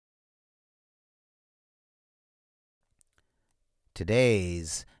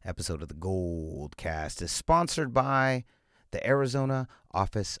Today's episode of the Goldcast is sponsored by the Arizona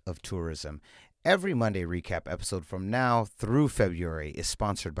Office of Tourism. Every Monday recap episode from now through February is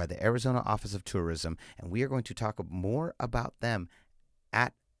sponsored by the Arizona Office of Tourism, and we are going to talk more about them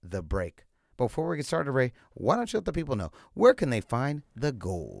at the break. Before we get started, Ray, why don't you let the people know, where can they find the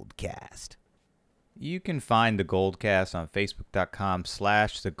Goldcast? You can find the Goldcast on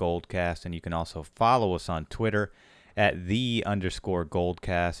Facebook.com/the Goldcast, and you can also follow us on Twitter at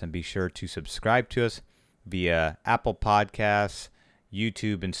 _Goldcast, and be sure to subscribe to us via Apple Podcasts,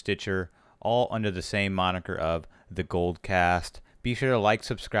 YouTube, and Stitcher, all under the same moniker of the Goldcast. Be sure to like,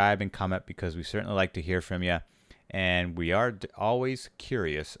 subscribe, and comment because we certainly like to hear from you, and we are always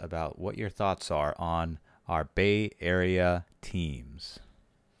curious about what your thoughts are on our Bay Area teams.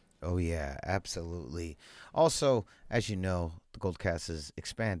 Oh, yeah, absolutely. Also, as you know, the Goldcast is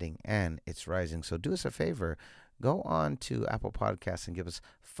expanding and it's rising. So do us a favor. Go on to Apple Podcasts and give us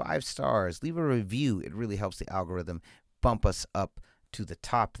 5 stars. Leave a review. It really helps the algorithm bump us up to the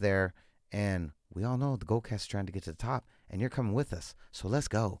top there. And we all know the Goldcast is trying to get to the top, and you're coming with us. So let's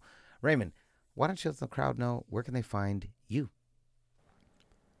go. Raymond, why don't you let the crowd know where can they find you?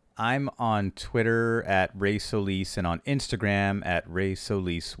 I'm on Twitter at Ray Solis and on Instagram at Ray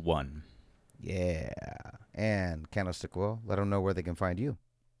Solis1. Yeah. And Candlestick Will, let them know where they can find you.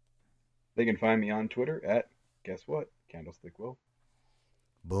 They can find me on Twitter at, guess what, Candlestick Will.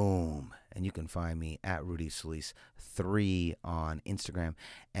 Boom. And you can find me at Rudy Solis 3 on Instagram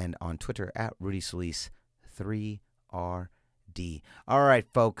and on Twitter at Rudy Solis 3RD. All right,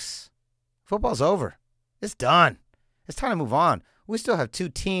 folks. Football's over. It's done. It's time to move on. We still have 2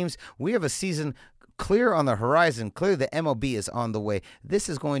 teams. We have a season clear on the horizon. Clearly, the MLB is on the way. This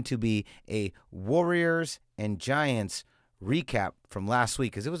is going to be a Warriors and Giants recap from last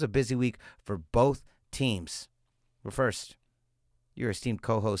week because it was a busy week for both teams. But first, your esteemed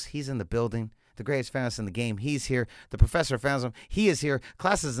co-host, he's in the building. The greatest fan in the game, he's here. The professor of fanism, he is here.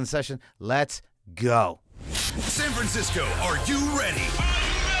 Class is in session. Let's go. San Francisco, are you ready?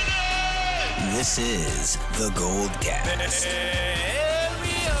 This is the Goldcast.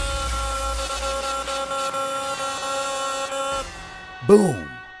 Boom.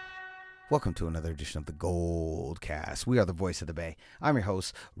 Welcome to another edition of the Goldcast. We are the voice of the Bay. I'm your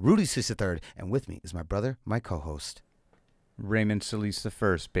host, Rudy Solis III, and with me is my brother, my co-host, Raymond Solis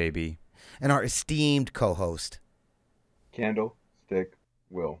I, baby. and our esteemed co-host, Candlestick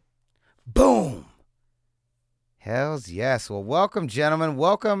Will. Boom. Hells yes. Well, welcome, gentlemen.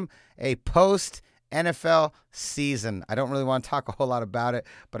 Welcome a post-NFL season. I don't really want to talk a whole lot about it,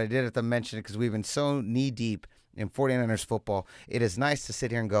 but I did have to mention it because we've been so knee-deep in 49ers football. It is nice to sit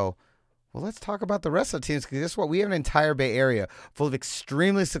here and go, well, let's talk about the rest of the teams because guess what? We have an entire Bay Area full of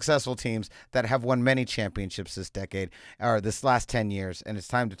extremely successful teams that have won many championships this decade or this last 10 years, and it's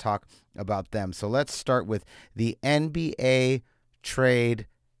time to talk about them. So let's start with the NBA trade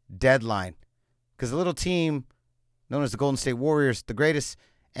deadline because a little team known as the Golden State Warriors, the greatest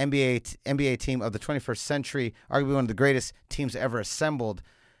NBA team of the 21st century, arguably one of the greatest teams ever assembled,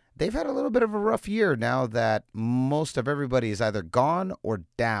 they've had a little bit of a rough year now that most of everybody is either gone or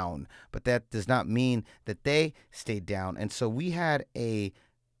down, but that does not mean that they stayed down. And so we had a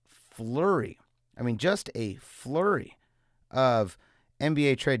flurry, just a flurry of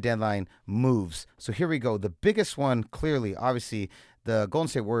NBA trade deadline moves. So here we go. The biggest one, clearly, obviously, the Golden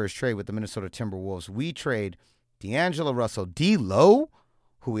State Warriors trade with the Minnesota Timberwolves. We trade D'Angelo Russell, D-Lo,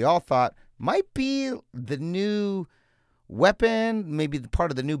 who we all thought might be the new weapon, maybe the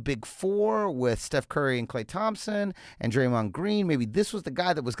part of the new Big Four with Steph Curry and Klay Thompson and Draymond Green. Maybe this was the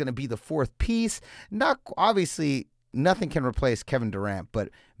guy that was going to be the fourth piece. Obviously, nothing can replace Kevin Durant, but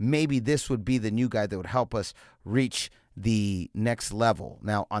maybe this would be the new guy that would help us reach the next level.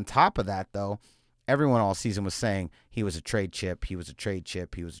 Now, on top of that, though, everyone all season was saying he was a trade chip, he was a trade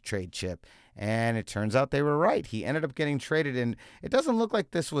chip, he was a trade chip. And it turns out they were right. He ended up getting traded, and it doesn't look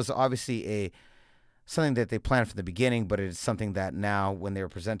like this was obviously something that they planned from the beginning, but it is something that now, when they were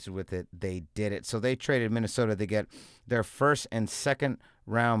presented with it, they did it. So they traded Minnesota. They get their first and second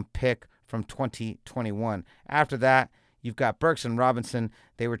round pick from 2021. After that, you've got Burks and Robinson.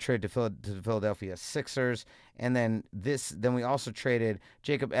 They were traded to the Philadelphia Sixers. And then we also traded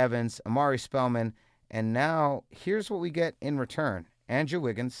Jacob Evans, Amari Spellman, and now here's what we get in return. Andrew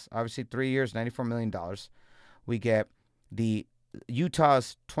Wiggins, obviously 3 years, $94 million. We get the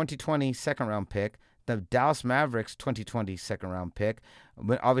Utah's 2020 second-round pick, the Dallas Mavericks 2020 second-round pick.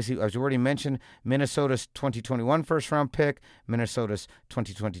 But obviously, as you already mentioned, Minnesota's 2021 first-round pick, Minnesota's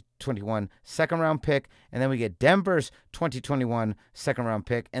 2021 second-round pick, and then we get Denver's 2021 second-round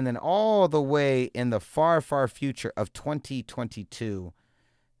pick, and then all the way in the far, far future of 2022,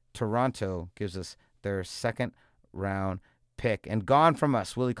 Toronto gives us their second-round pick. And gone from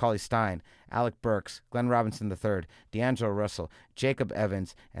us, Willie Cauley-Stein, Alec Burks, Glenn Robinson III, D'Angelo Russell, Jacob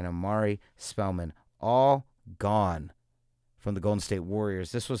Evans, and Amari Spellman, all gone from the Golden State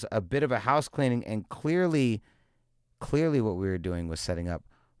Warriors. This was a bit of a house cleaning, and clearly what we were doing was setting up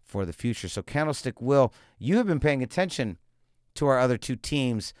for the future. So Candlestick Will, you have been paying attention to our other two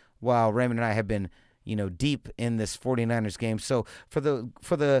teams while Raymond and I have been, deep in this 49ers game. So for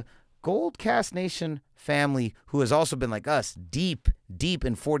the Goldcast Nation family, who has also been like us, deep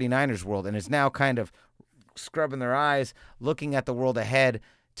in 49ers world, and is now kind of scrubbing their eyes, looking at the world ahead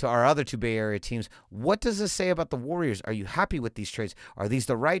to our other two Bay Area teams, what does this say about the Warriors? Are you happy with these trades? Are these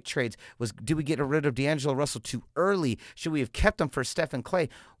the right trades? Did we get rid of D'Angelo Russell too early? Should we have kept him for Steph and Clay?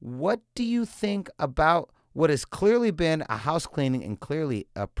 What do you think about what has clearly been a house cleaning and clearly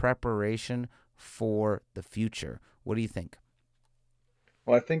a preparation for the future? What do you think?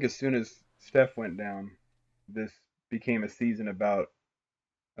 Well, I think as soon as Steph went down, this became a season about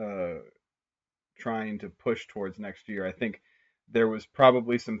trying to push towards next year. I think there was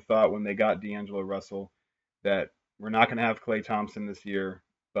probably some thought when they got D'Angelo Russell that we're not going to have Klay Thompson this year,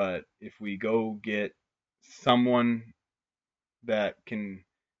 but if we go get someone that can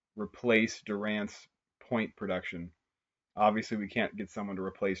replace Durant's point production, obviously we can't get someone to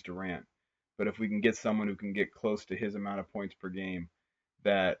replace Durant, but if we can get someone who can get close to his amount of points per game,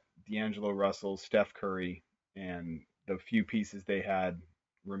 that D'Angelo Russell, Steph Curry, and the few pieces they had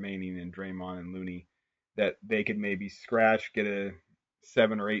remaining in Draymond and Looney, that they could maybe scratch, get a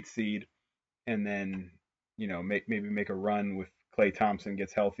 7 or 8 seed, and then make a run with Klay Thompson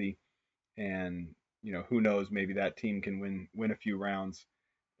gets healthy, and who knows, maybe that team can win a few rounds,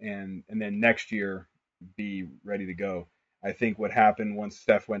 and then next year be ready to go. I think what happened once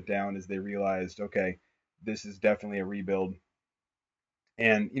Steph went down is they realized, okay, this is definitely a rebuild.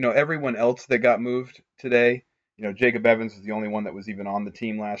 And everyone else that got moved today, Jacob Evans is the only one that was even on the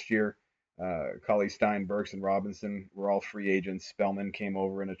team last year. Cauley-Stein, Burks, and Robinson were all free agents. Spellman came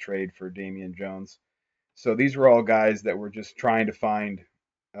over in a trade for Damian Jones. So these were all guys that were just trying to find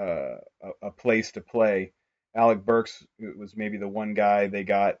a place to play. Alec Burks was maybe the one guy they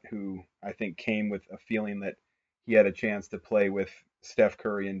got who I think came with a feeling that he had a chance to play with Steph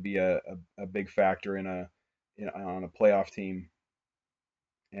Curry and be a big factor on a playoff team.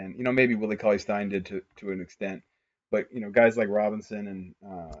 And maybe Willie Cauley-Stein did to an extent, but guys like Robinson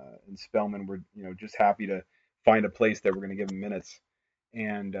and Spellman were just happy to find a place that were going to give them minutes.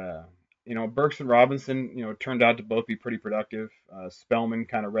 And Burks and Robinson turned out to both be pretty productive. Spellman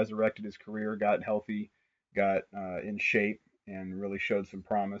kind of resurrected his career, got healthy, got in shape, and really showed some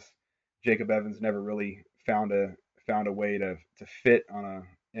promise. Jacob Evans never really found a way to fit on a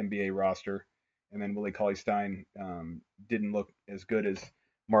NBA roster, and then Willie Cauley-Stein didn't look as good as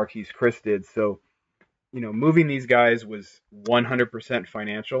Marquise Chris did. So, moving these guys was 100%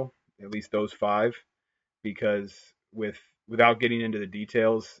 financial, at least those 5, because without getting into the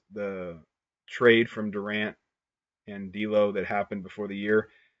details, the trade from Durant and D'Lo that happened before the year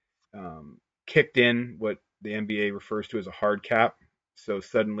kicked in what the NBA refers to as a hard cap. So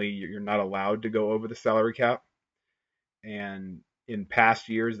suddenly you're not allowed to go over the salary cap. And in past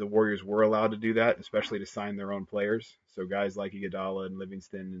years, the Warriors were allowed to do that, especially to sign their own players. So guys like Iguodala and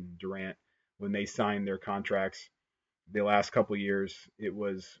Livingston and Durant, when they signed their contracts the last couple of years, it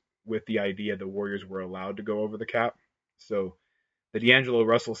was with the idea the Warriors were allowed to go over the cap. So the D'Angelo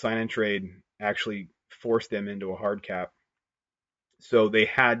Russell sign-in trade actually forced them into a hard cap. So they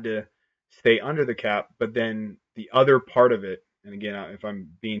had to stay under the cap, but then the other part of it, and again, if I'm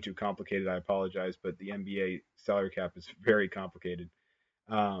being too complicated, I apologize, but the NBA salary cap is very complicated,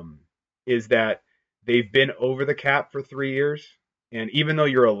 is that they've been over the cap for 3 years. And even though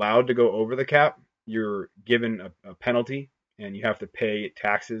you're allowed to go over the cap, you're given a penalty and you have to pay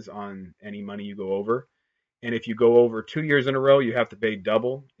taxes on any money you go over. And if you go over 2 years in a row, you have to pay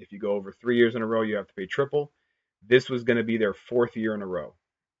double. If you go over 3 years in a row, you have to pay triple. This was going to be their 4th year in a row,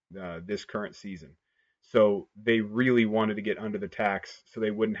 this current season. So they really wanted to get under the tax so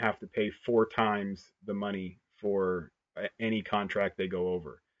they wouldn't have to pay 4 times the money for any contract they go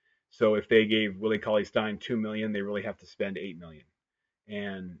over. So if they gave Willie Cauley-Stein $2 million, they really have to spend $8 million.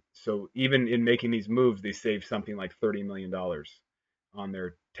 And so even in making these moves, they saved something like $30 million on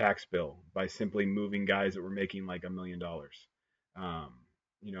their tax bill by simply moving guys that were making like $1 million.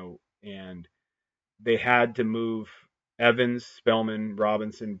 And they had to move Evans, Spellman,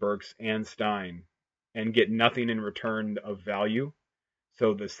 Robinson, Burks, and Stein and get nothing in return of value.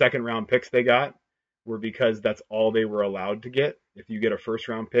 So the second round picks they got were because that's all they were allowed to get. If you get a first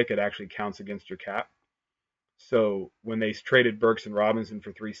round pick, it actually counts against your cap. So when they traded Burks and Robinson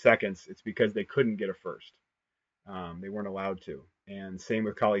for 3 seconds, it's because they couldn't get a first. They weren't allowed to. And same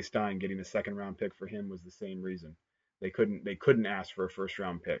with Cauley Stein, getting a second round pick for him was the same reason. They couldn't ask for a first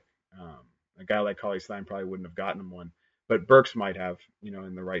round pick. A guy like Cauley Stein probably wouldn't have gotten him one, but Burks might have,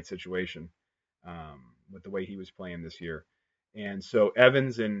 in the right situation, with the way he was playing this year. And so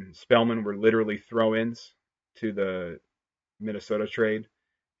Evans and Spellman were literally throw-ins to the Minnesota trade.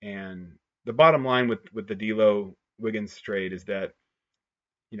 And the bottom line with the D'Lo Wiggins trade is that,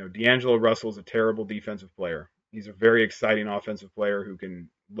 D'Angelo Russell's a terrible defensive player. He's a very exciting offensive player who can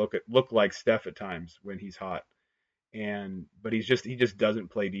look like Steph at times when he's hot. But he just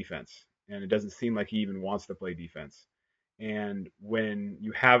doesn't play defense, and it doesn't seem like he even wants to play defense. And when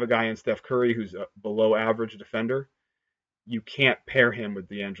you have a guy in Steph Curry who's a below average defender, you can't pair him with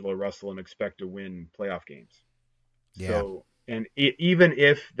D'Angelo Russell and expect to win playoff games. Yeah. So, and even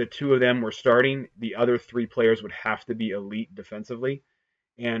if the two of them were starting, the other three players would have to be elite defensively.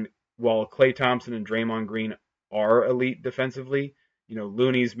 And while Klay Thompson and Draymond Green are elite defensively,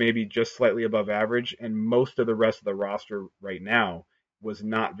 Looney's maybe just slightly above average, and most of the rest of the roster right now was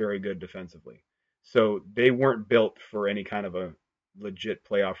not very good defensively. So they weren't built for any kind of a legit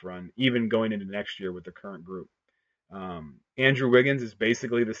playoff run, even going into next year with the current group. Andrew Wiggins is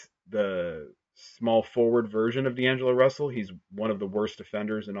basically the small forward version of D'Angelo Russell. He's one of the worst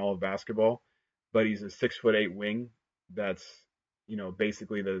defenders in all of basketball, but he's a 6'8" wing. That's,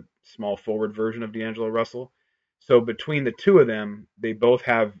 basically the small forward version of D'Angelo Russell. So between the two of them, they both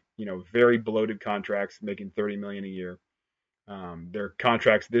have, very bloated contracts, making $30 million a year. Their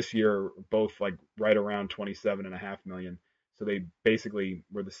contracts this year are both like right around $27.5 million. So they basically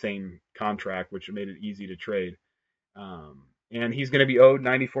were the same contract, which made it easy to trade. And he's going to be owed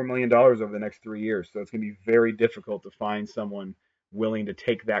 $94 million over the next 3 years. So it's going to be very difficult to find someone willing to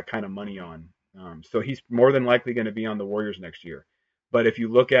take that kind of money on. So he's more than likely going to be on the Warriors next year. But if you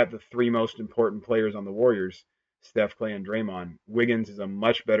look at the three most important players on the Warriors, Steph, Klay, and Draymond, Wiggins is a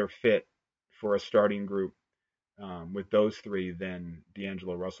much better fit for a starting group with those three than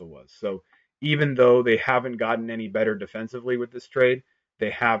D'Angelo Russell was. So even though they haven't gotten any better defensively with this trade,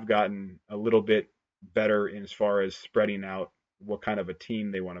 they have gotten a little bit better in as far as spreading out what kind of a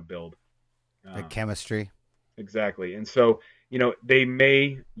team they want to build. The chemistry. Exactly. And so, they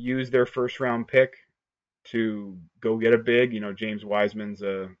may use their first round pick to go get a big. James Wiseman's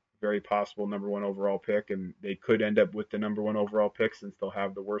a very possible number one overall pick, and they could end up with the number one overall pick since they'll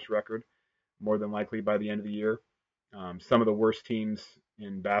have the worst record, more than likely by the end of the year. Some of the worst teams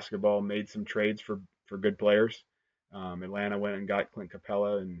in basketball made some trades for good players. Atlanta went and got Clint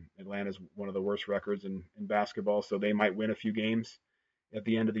Capella, and Atlanta's one of the worst records in basketball, so they might win a few games at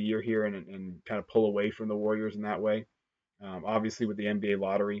the end of the year here and kind of pull away from the Warriors in that way. Obviously, with the NBA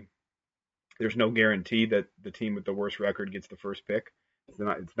lottery, there's no guarantee that the team with the worst record gets the first pick.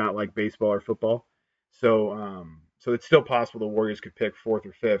 It's not like baseball or football. So it's still possible the Warriors could pick fourth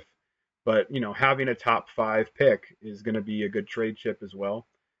or fifth. But, having a top 5 pick is going to be a good trade chip as well.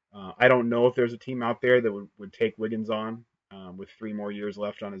 I don't know if there's a team out there that would take Wiggins on with 3 more years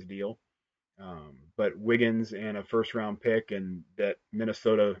left on his deal. But Wiggins and a first-round pick and that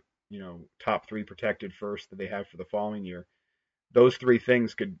Minnesota, top 3 protected first that they have for the following year, those 3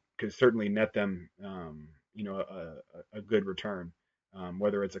 things could certainly net them, a good return.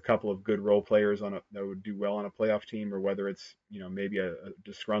 Whether it's a couple of good role players that would do well on a playoff team, or whether it's maybe a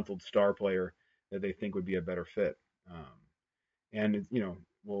disgruntled star player that they think would be a better fit. And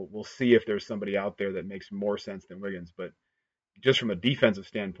we'll see if there's somebody out there that makes more sense than Wiggins. But just from a defensive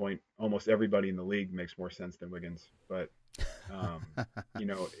standpoint, almost everybody in the league makes more sense than Wiggins. But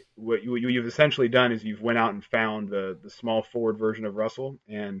what you've essentially done is you've went out and found the small forward version of Russell,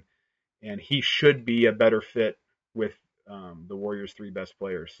 and he should be a better fit with the Warriors' 3 best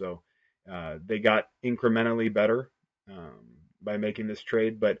players. So they got incrementally better by making this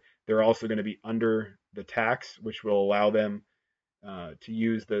trade, but they're also going to be under the tax, which will allow them to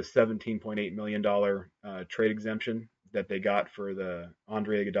use the $17.8 million trade exemption that they got for the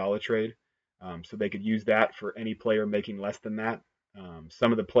Andre Iguodala trade. So they could use that for any player making less than that.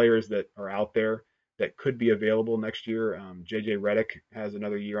 Some of the players that are out there that could be available next year, JJ Redick has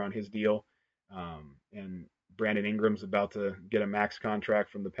another year on his deal, and Brandon Ingram's about to get a max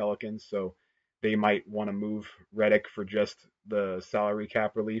contract from the Pelicans, so they might want to move Redick for just the salary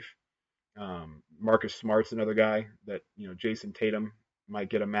cap relief. Marcus Smart's another guy that, Jason Tatum might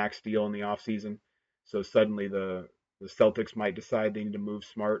get a max deal in the offseason. So suddenly the Celtics might decide they need to move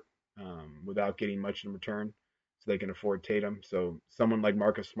Smart without getting much in return, so they can afford Tatum. So someone like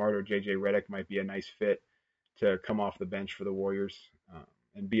Marcus Smart or JJ Redick might be a nice fit to come off the bench for the Warriors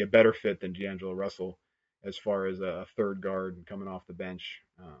and be a better fit than D'Angelo Russell as far as a third guard coming off the bench,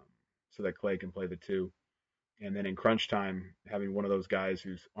 so that Clay can play the two. And then in crunch time, having one of those guys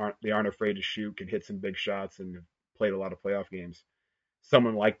who's aren't afraid to shoot, can hit some big shots, and have played a lot of playoff games.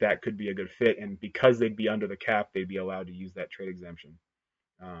 Someone like that could be a good fit, and because they'd be under the cap, they'd be allowed to use that trade exemption.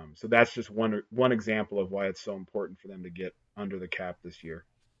 So that's just one example of why it's so important for them to get under the cap this year.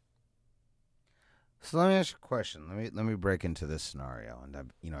 So let me ask you a question. Let me break into this scenario, and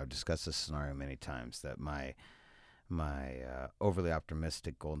I've discussed this scenario many times. That my overly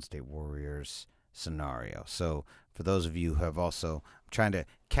optimistic Golden State Warriors scenario. So for those of you who have also, I'm trying to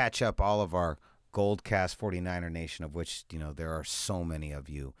catch up all of our Goldcast 49er Nation, of which there are so many of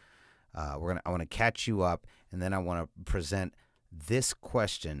you. I want to catch you up, and then I want to present this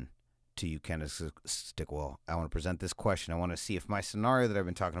question to you, Kenneth Stickwell. I want to present this question. I want to see if my scenario that I've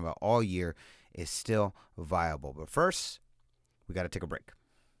been talking about all year is still viable. But first, we got to take a break.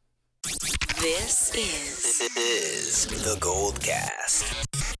 This is the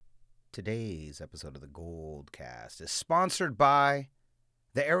Goldcast. Today's episode of the Goldcast is sponsored by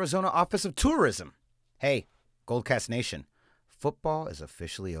the Arizona Office of Tourism. Hey, Goldcast Nation, football is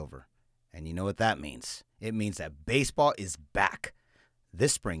officially over. And you know what that means? It means that baseball is back.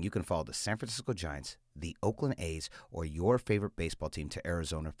 This spring, you can follow the San Francisco Giants, the Oakland A's, or your favorite baseball team to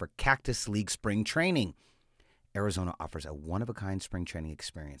Arizona for Cactus League spring training. Arizona offers a one-of-a-kind spring training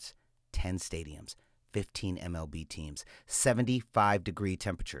experience. 10 stadiums, 15 MLB teams, 75-degree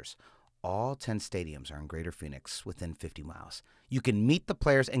temperatures. All 10 stadiums are in Greater Phoenix, within 50 miles. You can meet the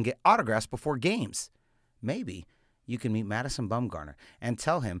players and get autographs before games. Maybe you can meet Madison Bumgarner and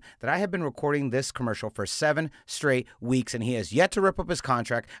tell him that I have been recording this commercial for 7 straight weeks and he has yet to rip up his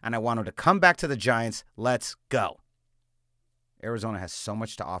contract and I want him to come back to the Giants. Let's go. Arizona has so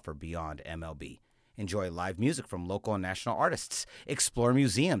much to offer beyond MLB. Enjoy live music from local and national artists. Explore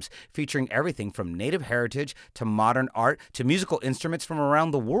museums featuring everything from native heritage to modern art to musical instruments from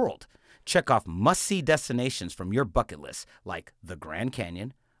around the world. Check off must-see destinations from your bucket list like the Grand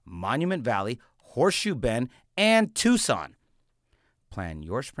Canyon, Monument Valley, Horseshoe Bend, and Tucson. Plan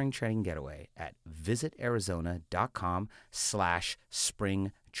your spring training getaway at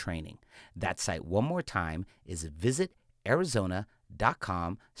visitarizona.com/springtraining. That site, one more time, is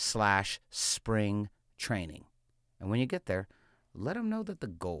visitarizona.com/springtraining. And when you get there, let them know that the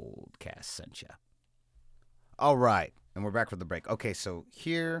Goldcast sent you. All right, and we're back for the break. Okay, so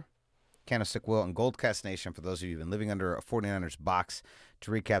here, Candlestick Will and Goldcast Nation, for those of you who've been living under a 49ers box, to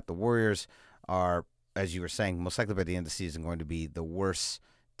recap, the Warriors are, as you were saying, most likely by the end of the season going to be the worst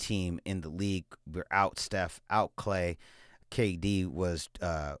team in the league. We're out Steph, out Clay. Clay D was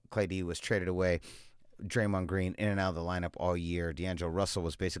traded away. Draymond Green in and out of the lineup all year. D'Angelo Russell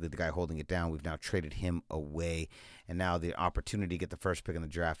was basically the guy holding it down. We've now traded him away, and now the opportunity to get the first pick in the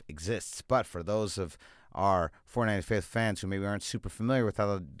draft exists. But for those of our 49ers fans who maybe aren't super familiar with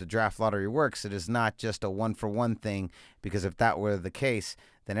how the draft lottery works, it is not just a one-for-one thing, because if that were the case,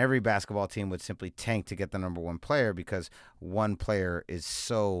 then every basketball team would simply tank to get the number one player, because one player is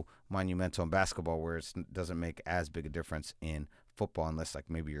so monumental in basketball where it doesn't make as big a difference in football unless like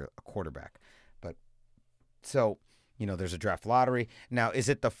maybe you're a quarterback. But so, there's a draft lottery. Now, is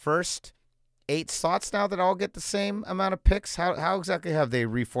it the first 8 slots now that all get the same amount of picks? How exactly have they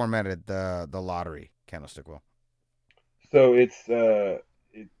reformatted the lottery, Candlestick Will? So it's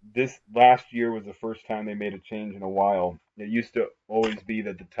this last year was the first time they made a change in a while. It used to always be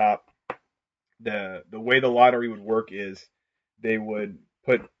that the way the lottery would work is they would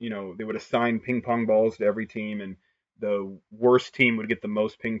they would assign ping pong balls to every team, and the worst team would get the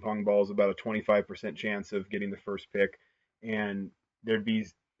most ping pong balls, about a 25% chance of getting the first pick, and there'd be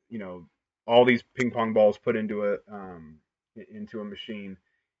all these ping pong balls put into a machine,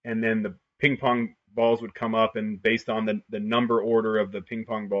 and then the ping pong balls would come up, and based on the number order of the ping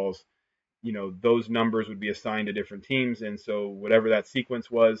pong balls, those numbers would be assigned to different teams. And so whatever that sequence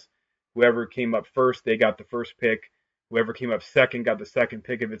was, whoever came up first, they got the first pick. Whoever came up second got the second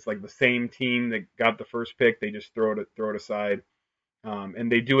pick. If it's like the same team that got the first pick, they just throw it aside. And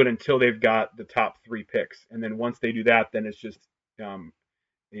they do it until they've got the top 3 picks. And then once they do that, then it's just,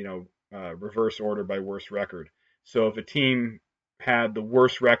 reverse order by worst record. So if a team had the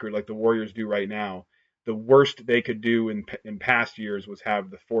worst record, like the Warriors do right now, the worst they could do in past years was have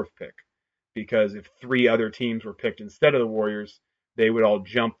the 4th pick, because if 3 other teams were picked instead of the Warriors, they would all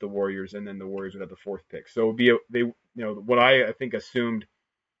jump the Warriors, and then the Warriors would have the 4th pick. So it would be what I think assumed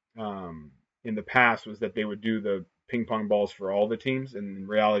in the past was that they would do the ping pong balls for all the teams, and in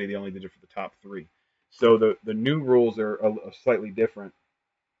reality, they only did it for the top 3. So the new rules are slightly different,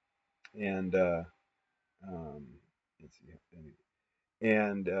 and um, let's see,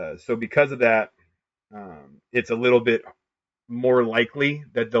 and so because of that, it's a little bit more likely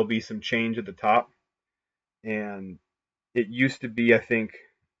that there'll be some change at the top. And it used to be, I think,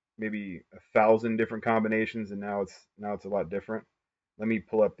 maybe 1,000 different combinations, and now it's a lot different. Let me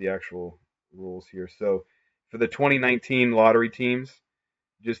pull up the actual rules here. So for the 2019 lottery teams,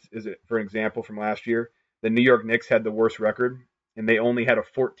 just as for an example from last year, the New York Knicks had the worst record, and they only had a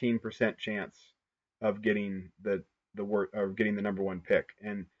 14% chance of getting getting the number 1 pick.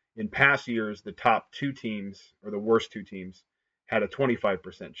 And in past years, the top 2 teams, or the worst 2 teams, had a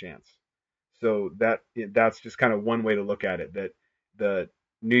 25% chance. So that's just kind of one way to look at it. That the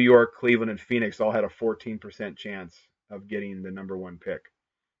New York, Cleveland, and Phoenix all had a 14% chance of getting the number 1 pick,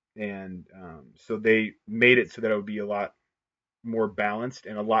 and so they made it so that it would be a lot more balanced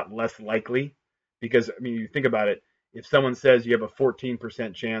and a lot less likely. Because I mean, you think about it, if someone says you have a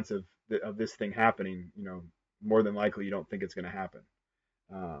 14% chance of this thing happening, more than likely you don't think it's going to happen.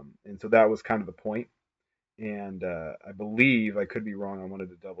 And so that was kind of the point. And I believe, I could be wrong, I wanted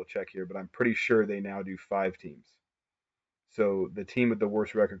to double check here, but I'm pretty sure they now do 5 teams. So the team with the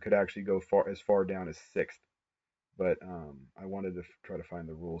worst record could actually go as far down as 6th. But I wanted to try to find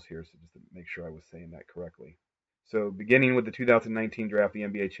the rules here, so just to make sure I was saying that correctly. So beginning with the 2019 draft, the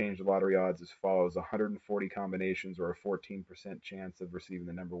NBA changed the lottery odds as follows: 140 combinations, or a 14% chance of receiving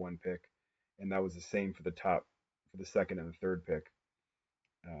the number 1 pick, and that was the same for the second and the third pick.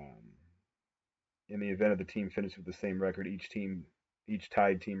 In the event of the team finished with the same record, each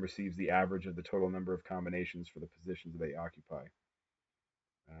tied team receives the average of the total number of combinations for the positions they occupy.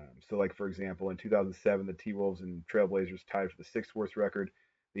 So, like for example, in 2007, the T-Wolves and Trailblazers tied for the 6th worst record.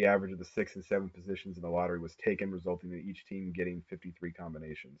 The average of the 6th and 7th positions in the lottery was taken, resulting in each team getting 53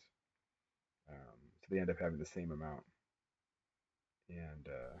 combinations. So they end up having the same amount. And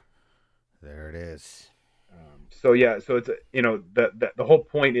there it is. So it's the whole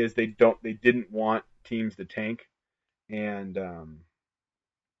point is they didn't want teams to tank, and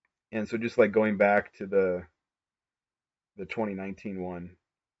so just like going back to the 2019 one.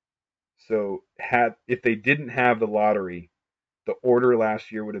 So if they didn't have the lottery, the order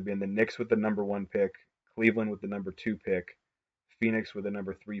last year would have been the Knicks with the number 1 pick, Cleveland with the number 2 pick, Phoenix with the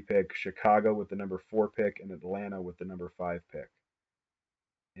number 3 pick, Chicago with the number 4 pick, and Atlanta with the number 5 pick.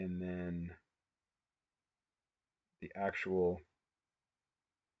 And then the actual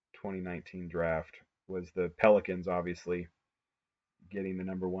 2019 draft was the Pelicans, obviously, getting the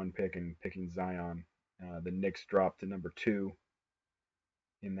number 1 pick and picking Zion. The Knicks dropped to number 2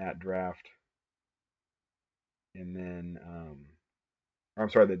 in that draft. And then, I'm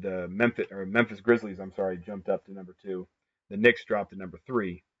sorry, the Memphis Grizzlies, jumped up to number 2. The Knicks dropped to number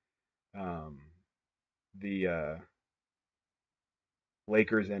 3. The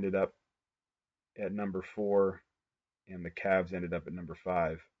Lakers ended up at number 4, and the Cavs ended up at number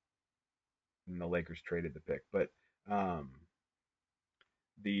 5. And the Lakers traded the pick. But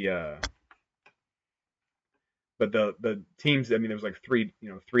the teams, I mean, there was like three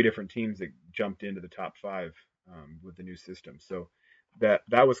different teams that jumped into the top 5 with the new system. So that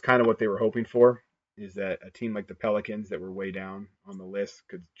was kind of what they were hoping for, is that a team like the Pelicans that were way down on the list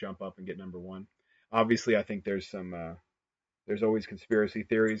could jump up and get number 1. Obviously, I think there's always conspiracy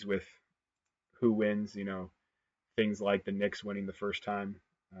theories with who wins, things like the Knicks winning the first time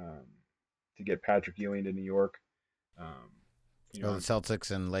to get Patrick Ewing to New York. The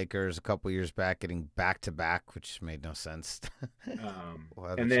Celtics and Lakers a couple years back getting back-to-back, which made no sense.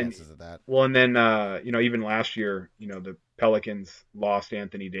 What are the chances of that? Well, and then, even last year, the Pelicans lost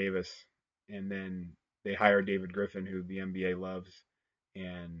Anthony Davis, and then they hired David Griffin, who the NBA loves,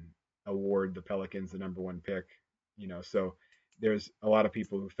 and award the Pelicans the number 1 pick. So there's a lot of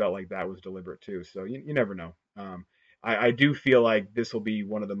people who felt like that was deliberate too. So you never know. I do feel like this will be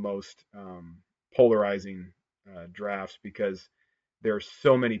one of the most polarizing drafts, because there are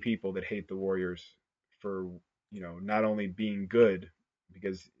so many people that hate the Warriors for, not only being good,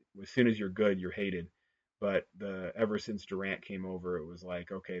 because as soon as you're good, you're hated, but ever since Durant came over, it was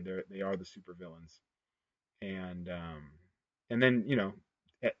like, okay, they are the supervillains. And then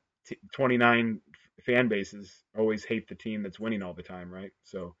 29 fan bases always hate the team that's winning all the time, right?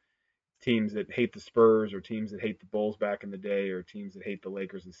 So teams that hate the Spurs, or teams that hate the Bulls back in the day, or teams that hate the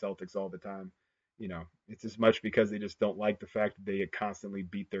Lakers and Celtics all the time, it's as much because they just don't like the fact that they constantly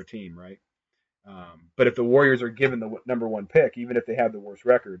beat their team, right? But if the Warriors are given the number 1 pick, even if they have the worst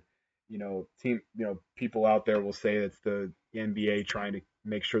record, people out there will say it's the NBA trying to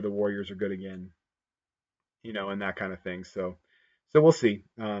make sure the Warriors are good again, and that kind of thing. So we'll see.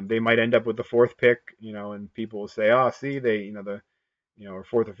 They might end up with the fourth pick, and people will say, oh, see, or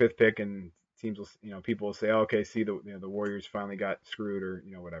fourth or fifth pick, and teams will, people will say, oh, okay, see, the Warriors finally got screwed, or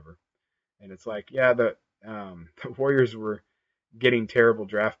whatever. And it's like, yeah, the Warriors were getting terrible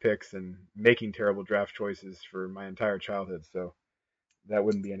draft picks and making terrible draft choices for my entire childhood, so that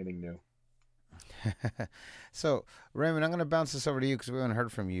wouldn't be anything new. So, Raymond, I'm going to bounce this over to you because we haven't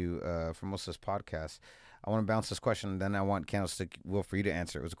heard from you for most of this podcast. I want to bounce this question, and then I want Candlestick Will for you to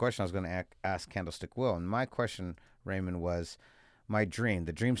answer. It was a question I was going to ask Candlestick Will, and my question, Raymond, was the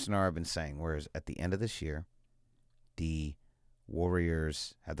dream scenario I've been saying, whereas at the end of this year, the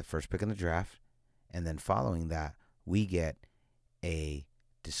Warriors have the first pick in the draft, and then following that, we get a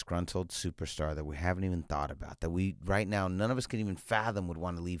disgruntled superstar that we haven't even thought about, that we, right now, none of us can even fathom would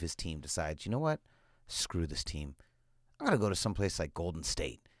want to leave his team, decides, you know what, screw this team. I'm going to go to someplace like Golden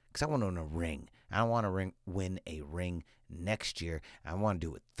State because I want to win a ring. I want to win a ring next year. I want to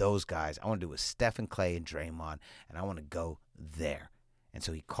do it with those guys. I want to do it with Steph and Clay and Draymond, and I want to go there. And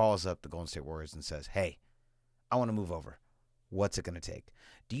so he calls up the Golden State Warriors and says, hey, I want to move over. What's it going to take?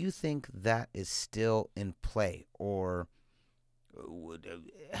 Do you think that is still in play, or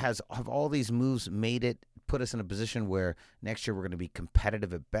have all these moves put us in a position where next year we're going to be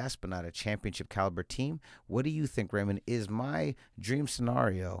competitive at best, but not a championship caliber team? What do you think, Raymond? Is my dream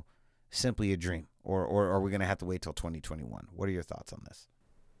scenario simply a dream, or are we going to have to wait till 2021? What are your thoughts on this?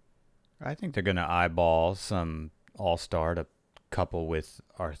 I think they're going to eyeball some all-star to couple with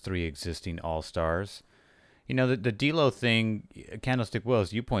our three existing all-stars. The D'Lo thing, Candlestick Will,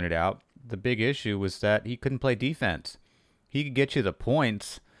 as you pointed out, the big issue was that he couldn't play defense. He could get you the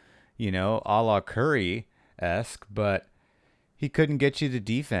points, a la Curry-esque, but he couldn't get you the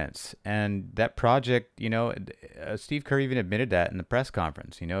defense. And that project, Steve Kerr even admitted that in the press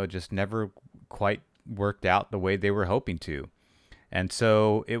conference. It just never quite worked out the way they were hoping to. And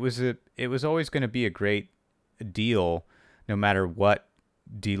so it was always going to be a great deal no matter what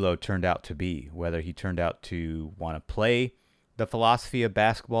D'Lo turned out to be, whether he turned out to want to play the philosophy of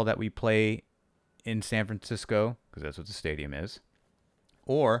basketball that we play in San Francisco, because that's what the stadium is,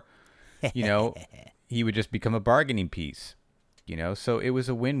 or, he would just become a bargaining piece, so it was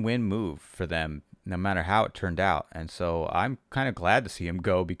a win-win move for them, no matter how it turned out. And so I'm kind of glad to see him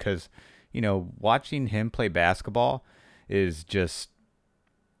go because, watching him play basketball is just,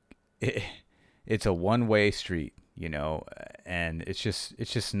 it's a one-way street, and it's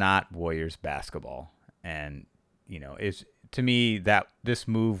just not Warriors basketball. And, it's, to me, that this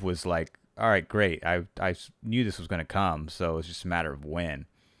move was like, all right, great. I knew this was going to come, so it's just a matter of when.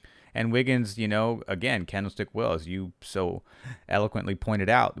 And Wiggins, again, Candlestick Will, as you so eloquently pointed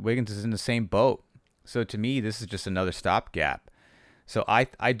out, Wiggins is in the same boat. So to me, this is just another stopgap. So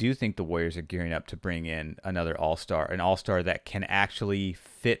I do think the Warriors are gearing up to bring in another all-star, an all-star that can actually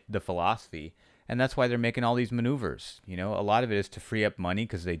fit the philosophy. And that's why they're making all these maneuvers. A lot of it is to free up money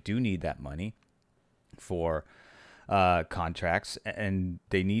because they do need that money for contracts, and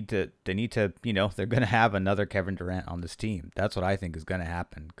they need to they're going to have another Kevin Durant on this team. That's what I think is going to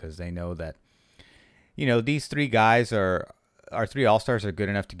happen, because they know that these three guys our three all-stars are good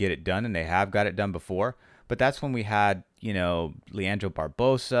enough to get it done, and they have got it done before. But that's when we had Leandro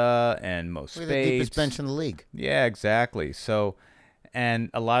Barbosa and Mo Spades, the deepest bench in the league. Yeah, exactly. So, and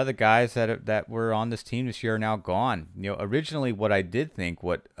a lot of the guys that were on this team this year are now gone. Originally what I did think,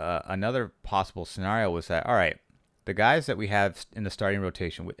 another possible scenario was that, all right, the guys that we have in the starting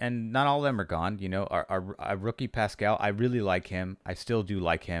rotation, and not all of them are gone, our rookie Pascal, I really like him. I still do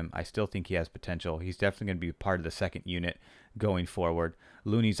like him. I still think he has potential. He's definitely going to be part of the second unit going forward.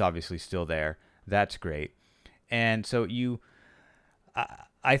 Looney's obviously still there. That's great. And so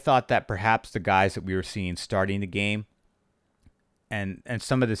I thought that perhaps the guys that we were seeing starting the game, and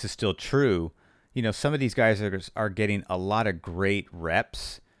some of this is still true, some of these guys are getting a lot of great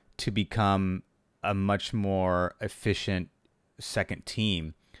reps to become a much more efficient second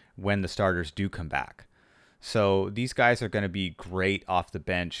team when the starters do come back. So these guys are going to be great off the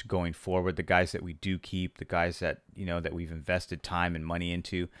bench going forward. The guys that we do keep, the guys that that we've invested time and money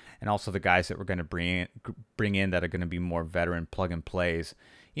into, and also the guys that we're going to bring in that are going to be more veteran plug and plays.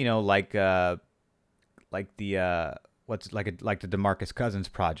 Like the DeMarcus Cousins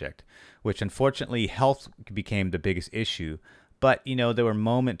project, which unfortunately health became the biggest issue. But there were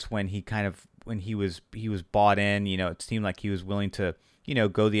moments when he was bought in. It seemed like he was willing to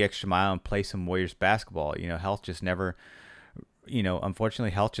go the extra mile and play some Warriors basketball. Health just never, unfortunately,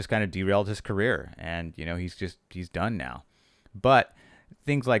 health just kind of derailed his career, and he's done now. But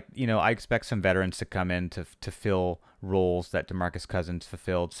things like, I expect some veterans to come in to fill roles that DeMarcus Cousins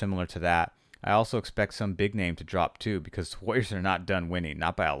fulfilled, similar to that. I also expect some big name to drop too, because the Warriors are not done winning,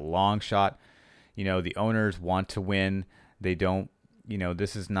 not by a long shot. The owners want to win. They don't,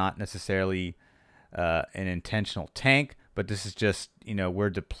 this is not necessarily an intentional tank, but this is just, we're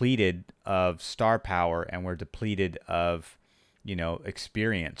depleted of star power and we're depleted of,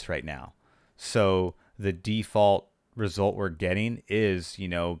 experience right now. So the default result we're getting is,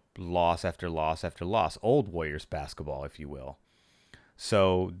 loss after loss after loss, old Warriors basketball, if you will.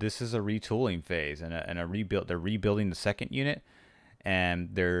 So this is a retooling phase and a rebuild. They're rebuilding the second unit, and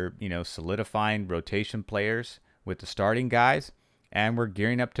they're, solidifying rotation players with the starting guys. And we're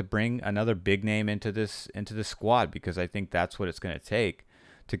gearing up to bring another big name into this squad, because I think that's what it's going to take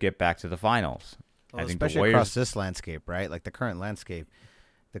to get back to the finals. Well, I think especially the Warriors, across this landscape, right? Like the current landscape.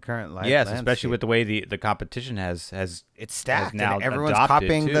 Yes, especially with the way the competition has it's stacked. now And everyone's adopted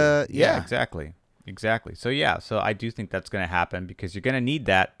copying too. yeah. Exactly. So I do think that's going to happen, because you're going to need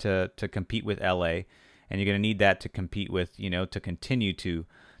that to compete with LA, and you're going to need that to compete with, to continue to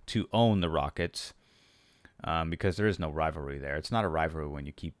own the Rockets, because there is no rivalry there. It's not a rivalry when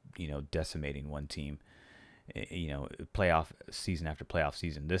you keep, decimating one team, playoff season after playoff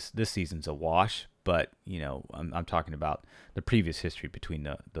season. This season's a wash, but I'm talking about the previous history between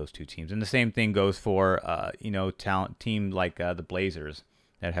those two teams. And the same thing goes for talent team like the Blazers,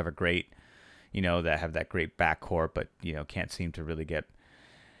 that have a great, that have that great backcourt, but can't seem to really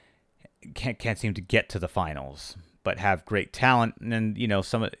can't seem to get to the finals, but have great talent. And then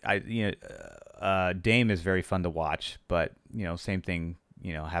Dame is very fun to watch, but same thing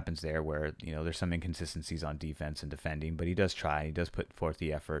happens there, where there's some inconsistencies on defense and defending, but he does try, he does put forth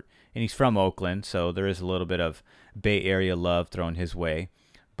the effort, and he's from Oakland, so there is a little bit of Bay Area love thrown his way.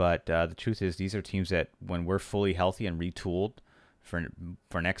 But the truth is, these are teams that, when we're fully healthy and retooled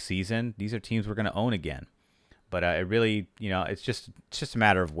for next season, these are teams we're going to own again. But it really, it's just a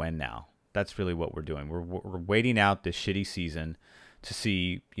matter of when now. That's really what we're doing. We're waiting out this shitty season to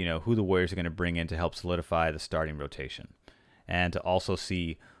see, who the Warriors are going to bring in to help solidify the starting rotation, and to also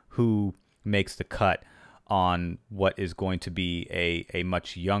see who makes the cut on what is going to be a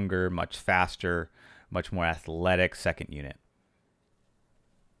much younger, much faster, much more athletic second unit.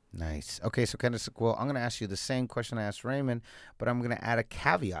 Nice. Okay, so kind of, well, I'm going to ask you the same question I asked Raymond, but I'm going to add a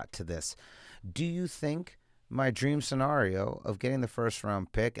caveat to this. Do you think my dream scenario of getting the first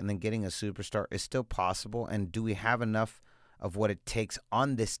round pick and then getting a superstar is still possible? And do we have enough of what it takes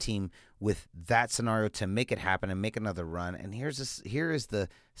on this team with that scenario to make it happen and make another run? And here is the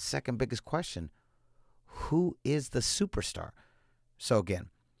second biggest question. Who is the superstar? So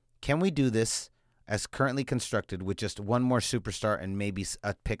again, can we do this as currently constructed with just one more superstar and maybe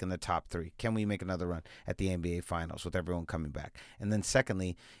a pick in the top three? Can we make another run at the NBA Finals with everyone coming back? And then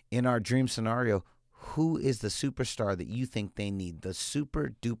secondly, in our dream scenario, who is the superstar that you think they need? The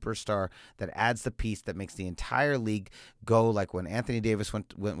super duper star that adds the piece that makes the entire league go, like when Anthony Davis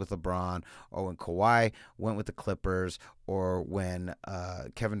went with LeBron, or when Kawhi went with the Clippers, or when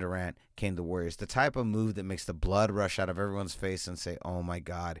Kevin Durant came to the Warriors. The type of move that makes the blood rush out of everyone's face and say, oh my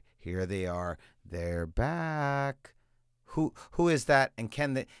God, here they are. They're back. Who is that? And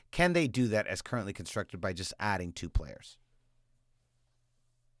can they do that as currently constructed by just adding two players?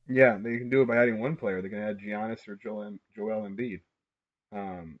 Yeah, they can do it by adding one player. They can add Giannis or Joel Embiid.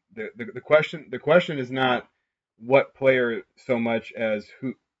 The question is not what player so much as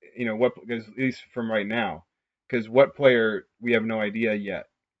who, what, because at least from right now, because what player we have no idea yet.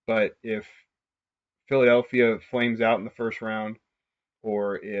 But if Philadelphia flames out in the first round,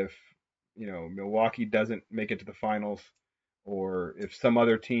 or if Milwaukee doesn't make it to the finals, or if some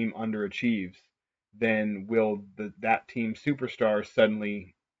other team underachieves, then will that team superstar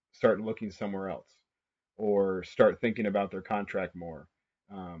suddenly start looking somewhere else, or start thinking about their contract more?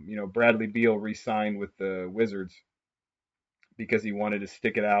 Bradley Beal re-signed with the Wizards because he wanted to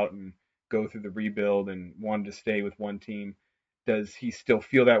stick it out and go through the rebuild and wanted to stay with one team. Does he still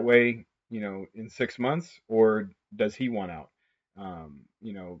feel that way, in 6 months, or does he want out?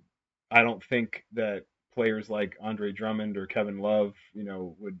 I don't think that players like Andre Drummond or Kevin Love,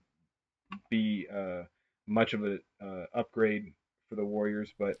 would be much of a upgrade for the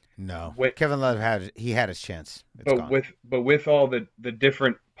Warriors. But no, Kevin Love had his chance. It's gone. with all the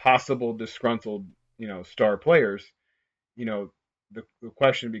different possible disgruntled star players, the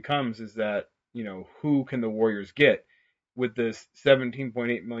question becomes is that who can the Warriors get with this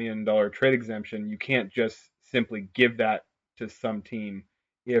 $17.8 million trade exemption? You can't just simply give that to some team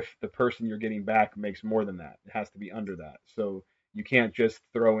if the person you're getting back makes more than that. It has to be under that. So you can't just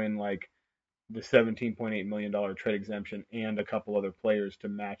throw in like the $17.8 million trade exemption and a couple other players to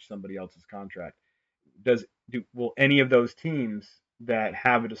match somebody else's contract. Will any of those teams that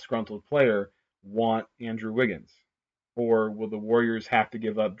have a disgruntled player want Andrew Wiggins? Or will the Warriors have to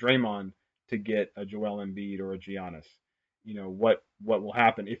give up Draymond to get a Joel Embiid or a Giannis? What will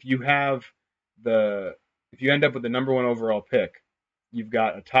happen if you end up with the number 1 overall pick, you've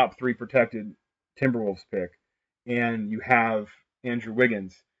got a top 3 protected Timberwolves pick, and you have Andrew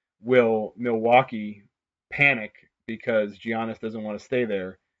Wiggins. Will Milwaukee panic because Giannis doesn't want to stay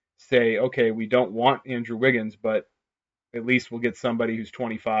there? Say, okay, we don't want Andrew Wiggins, but at least we'll get somebody who's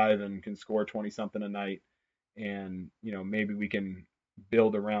 25 and can score 20 something a night, and maybe we can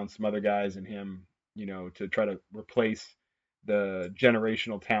build around some other guys and him, to try to replace the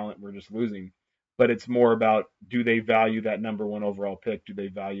generational talent we're just losing. But it's more about, do they value that number 1 overall pick? Do they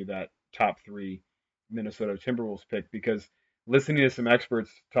value that top 3 Minnesota Timberwolves pick? Because listening to some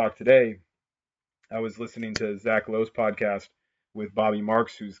experts talk today, I was listening to Zach Lowe's podcast with Bobby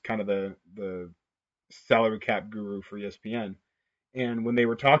Marks, who's kind of the salary cap guru for ESPN. And when they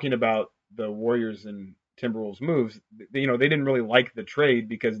were talking about the Warriors and Timberwolves moves, they didn't really like the trade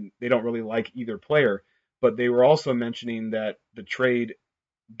because they don't really like either player. But they were also mentioning that the trade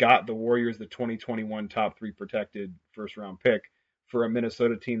got the Warriors the 2021 top 3 protected first round pick for a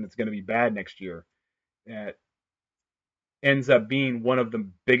Minnesota team that's going to be bad next year. That ends up being one of the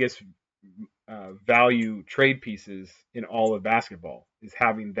biggest value trade pieces in all of basketball, is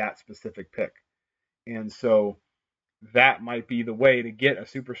having that specific pick. And so that might be the way to get a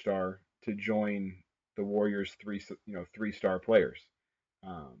superstar to join the Warriors' 3-star players.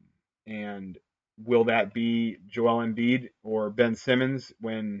 And will that be Joel Embiid or Ben Simmons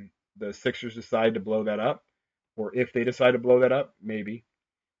when the Sixers decide to blow that up? Or if they decide to blow that up, maybe.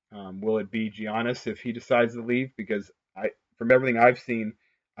 Will it be Giannis if he decides to leave? Because from everything I've seen,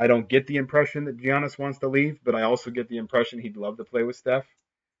 I don't get the impression that Giannis wants to leave, but I also get the impression he'd love to play with Steph,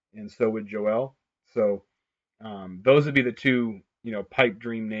 and so would Joel. So those would be the 2, pipe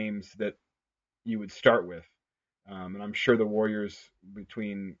dream names that you would start with. And I'm sure the Warriors,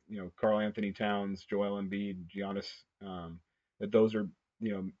 between Karl Anthony Towns, Joel Embiid, Giannis, that those are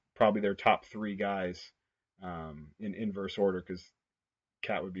probably their top 3 guys in inverse order, because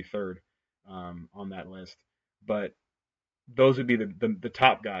Cat would be third on that list. But those would be the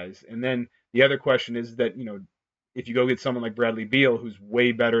top guys. And then the other question is that if you go get someone like Bradley Beal, who's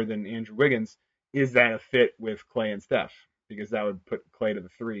way better than Andrew Wiggins, is that a fit with Clay and Steph? Because that would put Clay to the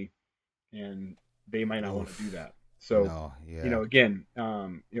 3, and they might not want to do that. So, No, yeah. Again,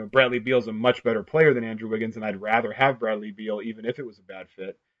 Bradley Beal's a much better player than Andrew Wiggins, and I'd rather have Bradley Beal, even if it was a bad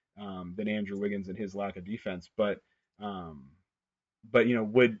fit, than Andrew Wiggins and his lack of defense. But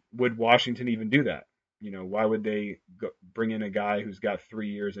would Washington even do that? Why would they bring in a guy who's got 3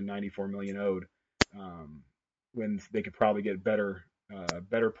 years and $94 million owed, when they could probably get better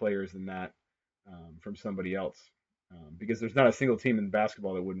players than that from somebody else? Because there's not a single team in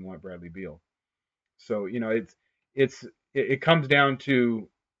basketball that wouldn't want Bradley Beal. So it comes down to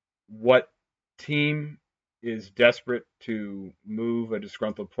what team is desperate to move a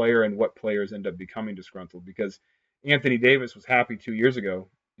disgruntled player and what players end up becoming disgruntled. Because Anthony Davis was happy 2 years ago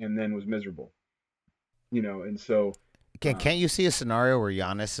and then was miserable. And so Can't you see a scenario where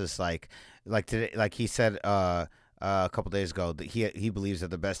Giannis is like today, like he said a couple days ago, that he believes they're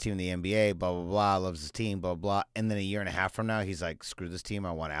the best team in the NBA, blah blah blah, loves his team, blah blah, and then a year and a half from now he's like, screw this team,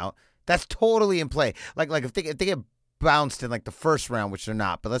 I want out. That's totally in play. Like if they get bounced in like the first round, which they're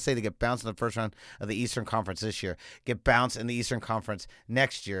not, but let's say they get bounced in the first round of the Eastern Conference this year, get bounced in the Eastern Conference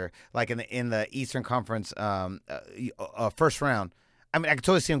next year, like in the Eastern Conference first round. I mean, I could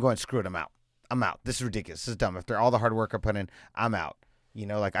totally see him going, screw it, I'm out. This is ridiculous. This is dumb. After all the hard work I put in, I'm out.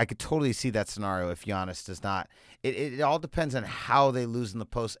 Like I could totally see that scenario if Giannis does not. It all depends on how they lose in the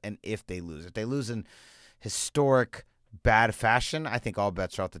post and if they lose. If they lose in historic bad fashion, I think all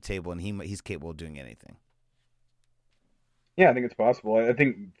bets are off the table, and he's capable of doing anything. Yeah, I think it's possible. I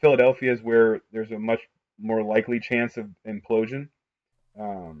think Philadelphia is where there's a much more likely chance of implosion. I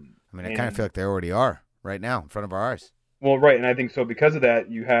kind of feel like they already are right now in front of our eyes. Well, right, and I think so because of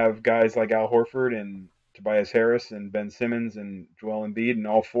that, you have guys like Al Horford and Tobias Harris and Ben Simmons and Joel Embiid, and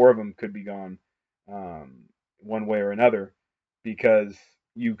all 4 of them could be gone one way or another, because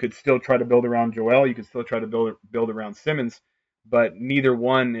you could still try to build around Joel, you could still try to build around Simmons, but neither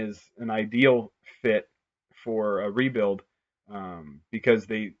one is an ideal fit for a rebuild, because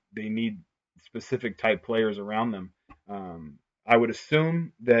they need specific type players around them. I would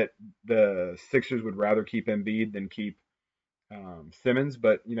assume that the Sixers would rather keep Embiid than keep Simmons,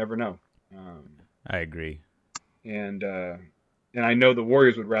 but you never know. I agree. And and I know the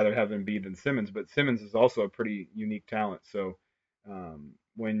Warriors would rather have Embiid than Simmons, but Simmons is also a pretty unique talent. So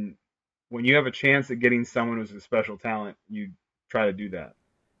when you have a chance at getting someone who's a special talent, you try to do that.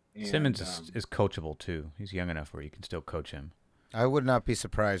 Simmons And is coachable too. He's young enough where you can still coach him. I would not be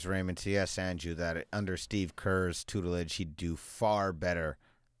surprised, Raymond, to yes, Andrew, that under Steve Kerr's tutelage, he'd do far better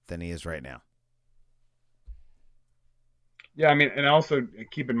than he is right now. yeah, I mean, and also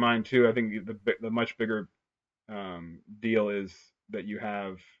keep in mind too, I think the much bigger deal is that you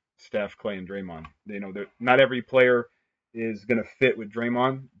have Steph, Clay, and Draymond. Not every player is going to fit with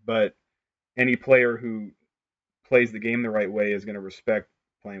Draymond, but any player who plays the game the right way is going to respect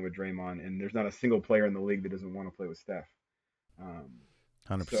playing with Draymond. And there's not a single player in the league that doesn't want to play with Steph. Um,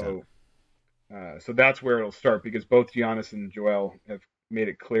 100%. so that's where it'll start because both Giannis and Joel have made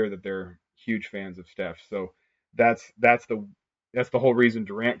it clear that they're huge fans of Steph. So that's the whole reason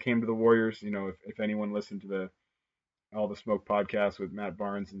Durant came to the Warriors. If anyone listened to the All the Smoke podcast with Matt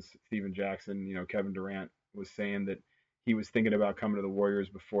Barnes and Steven Jackson, Kevin Durant was saying that he was thinking about coming to the Warriors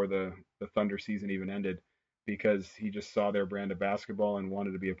before the Thunder season even ended because he just saw their brand of basketball and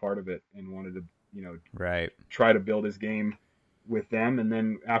wanted to be a part of it and wanted to, Right. try to build his game with them. And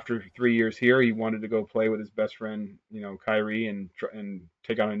then after 3 years here, he wanted to go play with his best friend, Kyrie, and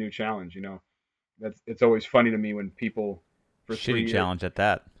take on a new challenge. It's always funny to me when people for Shitty 3 years. challenge at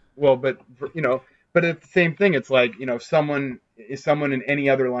that. Well, but it's the same thing. It's like, if someone in any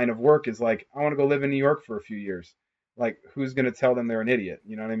other line of work is like, I want to go live in New York for a few years. Like, who's going to tell them they're an idiot?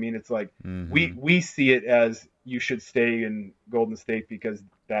 You know what I mean? It's like we see it as you should stay in Golden State because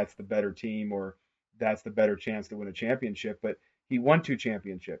that's the better team or that's the better chance to win a championship. But he won 2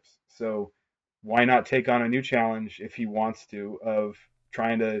 championships, so why not take on a new challenge if he wants to of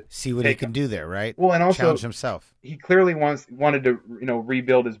trying to See what he can do there, right? well, and also challenge himself. he clearly wanted to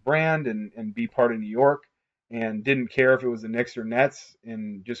rebuild his brand and be part of New York and didn't care if it was the Knicks or Nets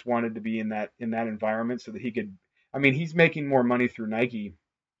and just wanted to be in that environment so that he could. I mean, he's making more money through Nike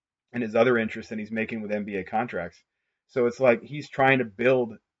and his other interests than he's making with NBA contracts. So it's like he's trying to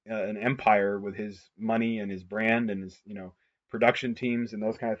build an empire with his money and his brand and his production teams and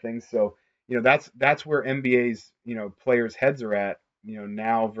those kind of things. So that's where NBA's players' heads are at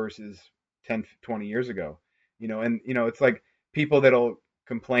now versus 10, 20 years ago. And it's like people that'll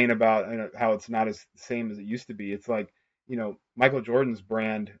complain about how it's not as same as it used to be. It's like Michael Jordan's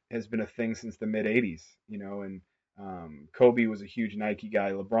brand has been a thing since the mid '80s. And Kobe was a huge Nike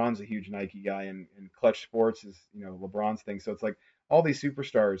guy. LeBron's a huge Nike guy, and Clutch Sports is LeBron's thing. So it's like all these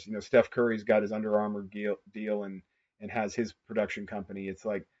superstars. Steph Curry's got his Under Armour deal and has his production company. It's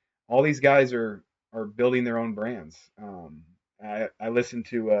like all these guys are building their own brands. I listened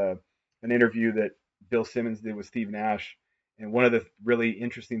to an interview that Bill Simmons did with Steve Nash, and one of the really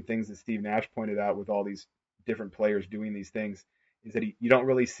interesting things that Steve Nash pointed out with all these different players doing these things is that you don't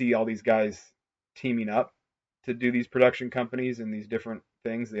really see all these guys teaming up to do these production companies and these different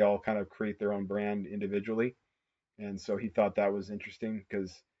things. They all kind of create their own brand individually. And so he thought that was interesting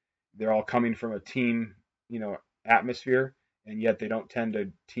because they're all coming from a team, atmosphere, and yet they don't tend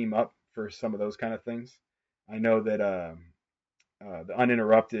to team up for some of those kind of things. I know that the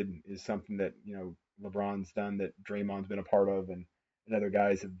uninterrupted is something that LeBron's done that Draymond's been a part of, and other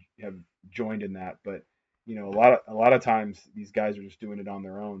guys have joined in that. But a lot of times these guys are just doing it on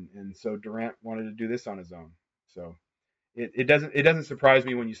their own, and so Durant wanted to do this on his own. So it doesn't surprise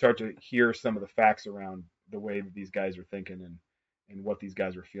me when you start to hear some of the facts around the way that these guys are thinking and what these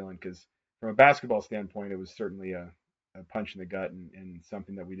guys are feeling. Because from a basketball standpoint, it was certainly a punch in the gut and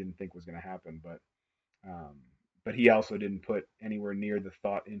something that we didn't think was going to happen. But he also didn't put anywhere near the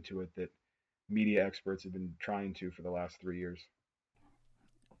thought into it that media experts have been trying to for the last 3 years.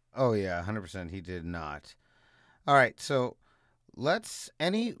 Oh yeah, 100%. He did not. All right, so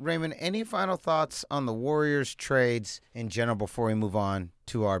Raymond, any final thoughts on the Warriors trades in general before we move on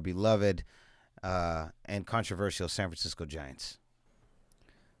to our beloved and controversial San Francisco Giants?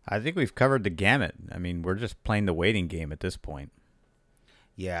 I think we've covered the gamut. I mean, we're just playing the waiting game at this point.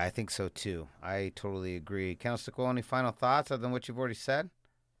 Yeah, I think so too. I totally agree. Council, any final thoughts other than what you've already said?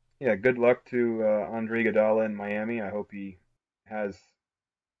 Yeah, good luck to Andre Iguodala in Miami. I hope he has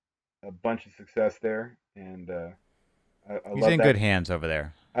a bunch of success there, and He's in good hands over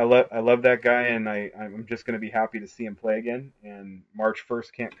there. I love that guy, and I'm just going to be happy to see him play again. And March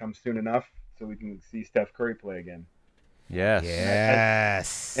 1st can't come soon enough, so we can see Steph Curry play again. Yes.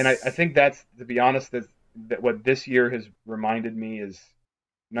 Yes. And I think that's, to be honest, that what this year has reminded me is,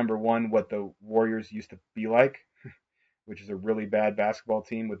 number one, what the Warriors used to be like, which is a really bad basketball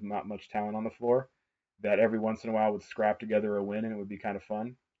team with not much talent on the floor, that every once in a while would scrap together a win and it would be kind of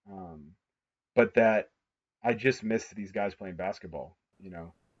fun. But that I just miss these guys playing basketball. I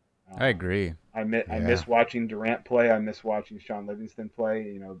Um, agree. I Yeah. miss watching Durant play. I miss watching Sean Livingston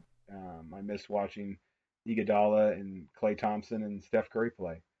play. I miss watching Iguodala and Klay Thompson and Steph Curry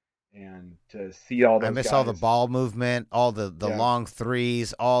play, and to see all I those miss all the guys. ball movement, all the Yeah, long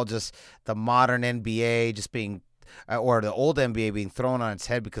threes, all just the modern NBA just being, or the old NBA being thrown on its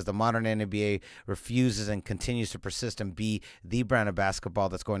head because the modern NBA refuses and continues to persist and be the brand of basketball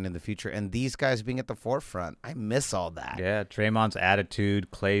that's going in the future. And these guys being at the forefront, I miss all that. Yeah, Draymond's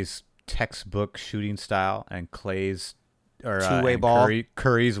attitude, Clay's textbook shooting style, and Clay's Two-way and ball.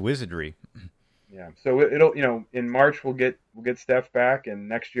 Curry's wizardry. yeah. So it'll in March we'll get Steph back, and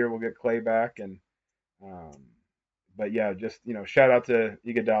next year we'll get Clay back, and um, but yeah, just shout out to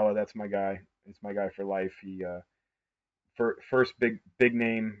Iguodala. That's my guy. It's my guy for life. He first big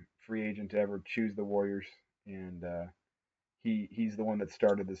name free agent to ever choose the Warriors, and he's the one that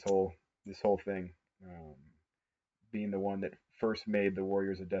started this whole thing, being the one that first made the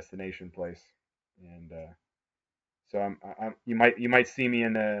Warriors a destination place, and so you might see me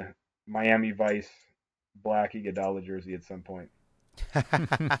in a Miami Vice black Iguodala jersey at some point.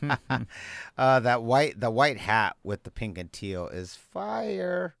 The white hat with the pink and teal is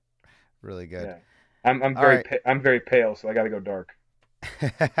fire. Really good. Yeah, I'm All very right. I'm very pale, so I got to go dark.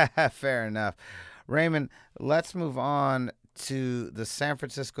 Fair enough. Raymond, let's move on to the San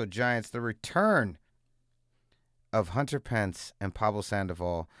Francisco Giants, the return of Hunter Pence and Pablo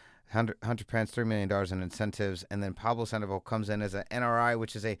Sandoval. Hunter Pence, $3 million in incentives, and then Pablo Sandoval comes in as an NRI,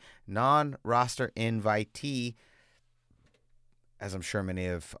 which is a non-roster invitee. As I'm sure many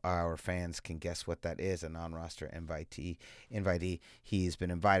of our fans can guess what that is, a non-roster invitee. He's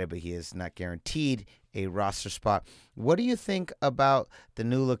been invited, but he is not guaranteed a roster spot. What do you think about the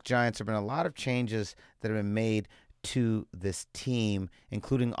new look Giants? There have been a lot of changes that have been made to this team,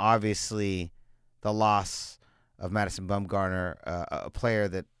 including obviously the loss of Madison Bumgarner, a player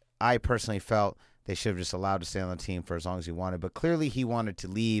that I personally felt they should have just allowed to stay on the team for as long as he wanted. But clearly he wanted to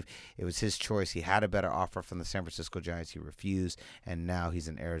leave. It was his choice. He had a better offer from the San Francisco Giants. He refused, and now he's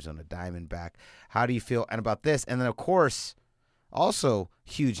an Arizona Diamondback. How do you feel and about this? And then, of course, also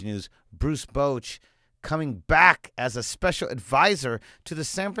huge news, Bruce Boch coming back as a special advisor to the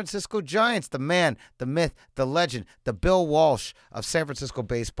San Francisco Giants. The man, the myth, the legend, the Bill Walsh of San Francisco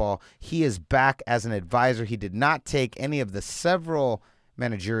baseball. He is back as an advisor. He did not take any of the several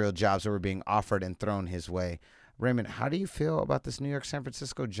managerial jobs that were being offered and thrown his way. Raymond, how do you feel about this New York San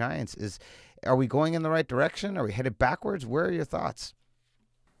Francisco Giants? Are we going in the right direction? Are we headed backwards? Where are your thoughts?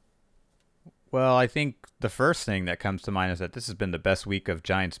 Well, I think the first thing that comes to mind is that this has been the best week of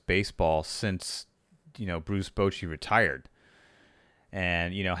Giants baseball since, Bruce Bochy retired.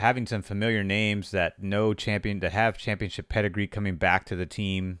 And, having some familiar names that have championship pedigree coming back to the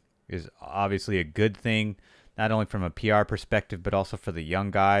team is obviously a good thing, not only from a PR perspective, but also for the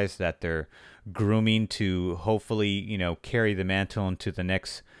young guys that they're grooming to hopefully, carry the mantle into the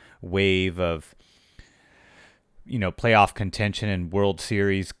next wave of, playoff contention and World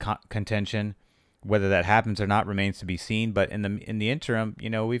Series contention. Whether that happens or not remains to be seen. But in the interim,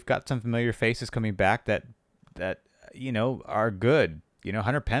 we've got some familiar faces coming back that are good.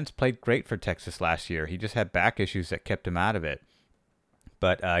 Hunter Pence played great for Texas last year. He just had back issues that kept him out of it.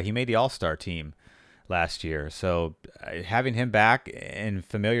 But he made the All-Star team last year. So having him back in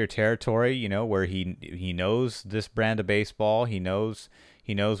familiar territory, where he knows this brand of baseball, he knows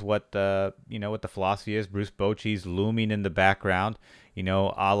what the what the philosophy is. Bruce Bochy's looming in the background, a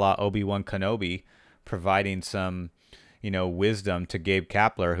la Obi-Wan Kenobi, providing some wisdom to Gabe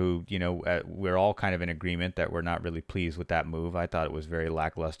Kapler, who we're all kind of in agreement that we're not really pleased with that move. I thought it was very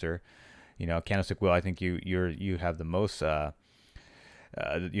lackluster. Candlestick Will, I think you have the most.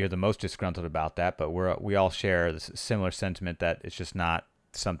 You're the most disgruntled about that, but we all share this similar sentiment that it's just not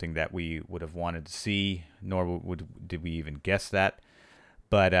something that we would have wanted to see, nor did we even guess that.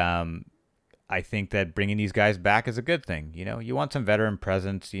 But I think that bringing these guys back is a good thing. You want some veteran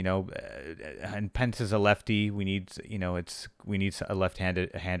presence. And Pence is a lefty. We need a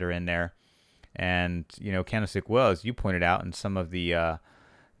left-hander in there, and Candlestick Will, as you pointed out, in some of the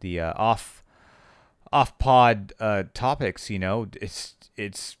off-pod topics,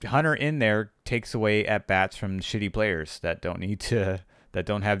 it's Hunter in there takes away at bats from shitty players that don't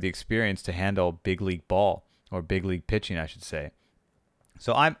have the experience to handle big league ball or big league pitching, I should say.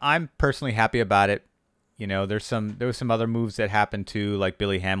 So I'm personally happy about it. There was some other moves that happened too, like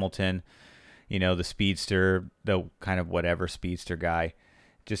Billy Hamilton, the speedster, the kind of whatever speedster guy,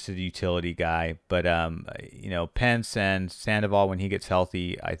 just a utility guy. But Pence and Sandoval, when he gets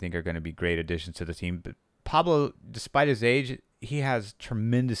healthy, I think are going to be great additions to the team. But Pablo, despite his age, he has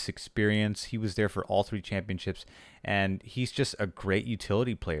tremendous experience. He was there for all 3 championships, and he's just a great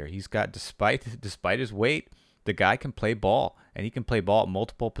utility player. He's got, despite his weight, the guy can play ball, and he can play ball at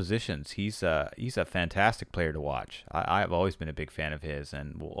multiple positions. He's a fantastic player to watch. I've always been a big fan of his,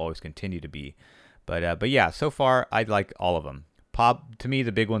 and will always continue to be. But yeah, so far I like all of them. To me,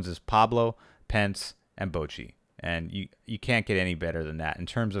 the big ones is Pablo, Pence, and Boch. And you can't get any better than that in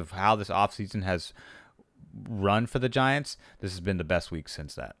terms of how this offseason has run for the Giants. This has been the best week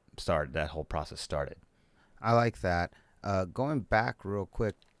since that whole process started. I like that. Going back real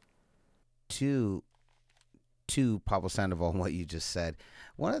quick to Pablo Sandoval and what you just said,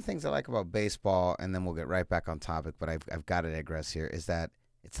 one of the things I like about baseball, and then we'll get right back on topic, but I've got to digress here, is that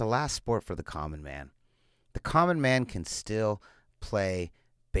it's the last sport for the common man. The common man can still play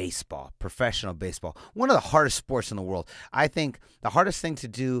baseball, professional baseball, one of the hardest sports in the world. I think the hardest thing to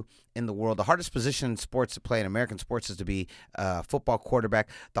do in the world, the hardest position in sports to play in American sports is to be a football quarterback.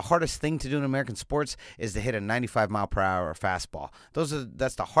 The hardest thing to do in American sports is to hit a 95 mile per hour fastball.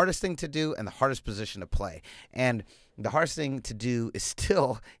 That's the hardest thing to do and the hardest position to play. And the hardest thing to do is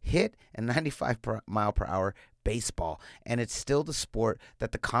still hit a 95 mile per hour baseball. And it's still the sport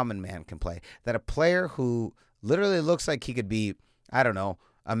that the common man can play. That a player who literally looks like he could be, I don't know,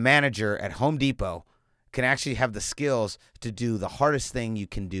 a manager at Home Depot can actually have the skills to do the hardest thing you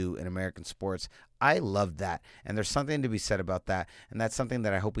can do in American sports. I love that. And there's something to be said about that. And that's something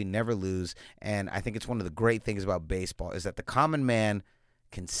that I hope we never lose. And I think it's one of the great things about baseball is that the common man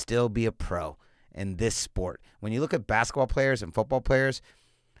can still be a pro in this sport. When you look at basketball players and football players,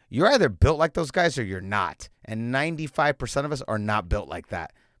 you're either built like those guys or you're not. And 95% of us are not built like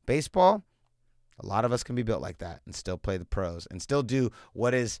that. Baseball, a lot of us can be built like that and still play the pros and still do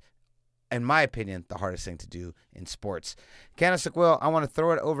what is, in my opinion, the hardest thing to do in sports. Candace Will, I want to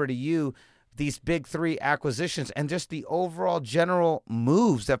throw it over to you. These big 3 acquisitions and just the overall general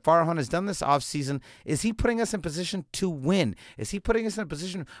moves that Farhan has done this offseason, is he putting us in position to win? Is he putting us in a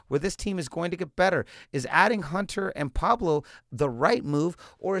position where this team is going to get better? Is adding Hunter and Pablo the right move,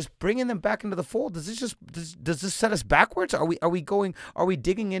 or is bringing them back into the fold? Does this set us backwards? Are we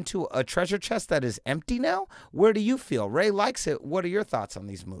digging into a treasure chest that is empty now? Where do you feel? Ray likes it. What are your thoughts on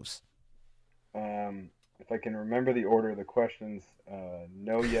these moves? If I can remember the order of the questions,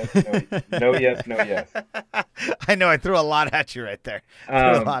 no, yes, no, no, yes, no, yes. I know I threw a lot at you right there. Threw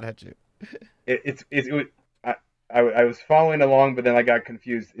a lot at you. I was following along, but then I got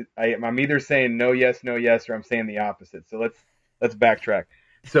confused. I'm either saying no, yes, or I'm saying the opposite. So let's backtrack.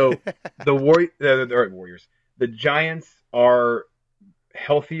 So the Warriors, the Giants are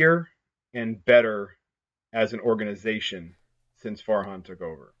healthier and better as an organization since Farhan took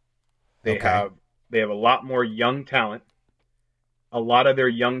over. They have a lot more young talent. A lot of their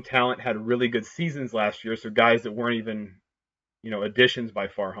young talent had really good seasons last year, so guys that weren't even, additions by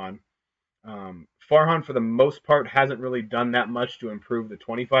Farhan. Farhan, for the most part, hasn't really done that much to improve the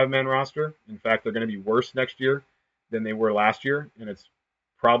 25-man roster. In fact, they're going to be worse next year than they were last year, and it's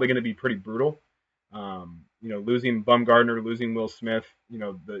probably going to be pretty brutal. Losing Bumgarner, losing Will Smith,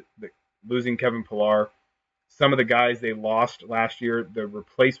 losing Kevin Pillar. Some of the guys they lost last year, the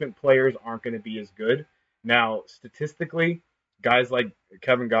replacement players aren't going to be as good. Now, statistically, guys like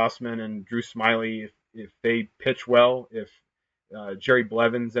Kevin Gossman and Drew Smyly, if they pitch well, if Jerry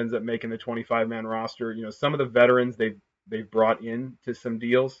Blevins ends up making the 25-man roster, some of the veterans they've brought in to some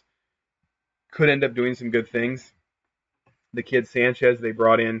deals could end up doing some good things. The kid Sanchez they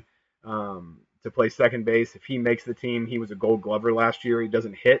brought in to play second base. If he makes the team, he was a Gold Glover last year. He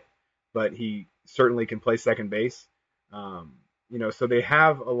doesn't hit, but he certainly can play second base. So they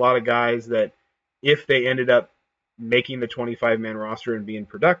have a lot of guys that if they ended up making the 25-man roster and being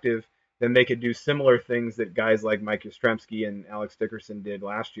productive, then they could do similar things that guys like Mike Yastrzemski and Alex Dickerson did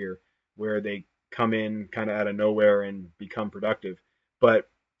last year, where they come in kind of out of nowhere and become productive. But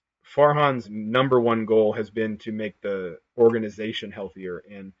Farhan's number one goal has been to make the organization healthier,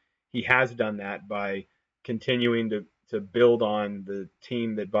 and he has done that by continuing to build on the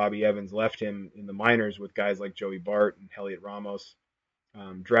team that Bobby Evans left him in the minors with guys like Joey Bart and Elliot Ramos.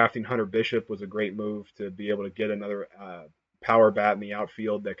 Drafting Hunter Bishop was a great move to be able to get another power bat in the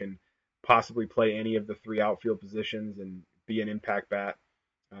outfield that can possibly play any of the 3 outfield positions and be an impact bat.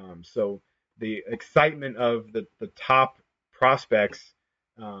 So the excitement of the top prospects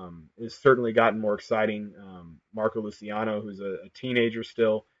is certainly gotten more exciting. Marco Luciano, who's a teenager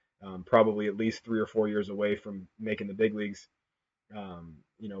still, probably at least 3 or 4 years away from making the big leagues,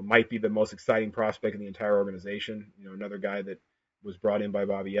 might be the most exciting prospect in the entire organization. Another guy that was brought in by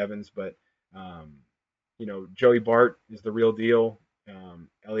Bobby Evans, but Joey Bart is the real deal.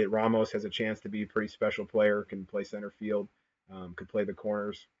 Elliot Ramos has a chance to be a pretty special player, can play center field. could play the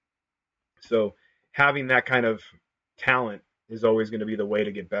corners. So having that kind of talent is always going to be the way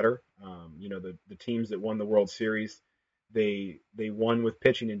to get better. The teams that won the World Series, they won with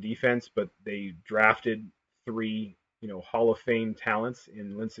pitching and defense, but they drafted three Hall of Fame talents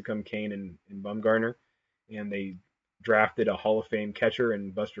in Lincecum, Kane, and Bumgarner, and they drafted a Hall of Fame catcher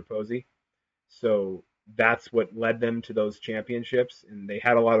in Buster Posey. So that's what led them to those championships, and they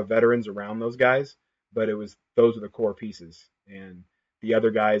had a lot of veterans around those guys, but those are the core pieces, and the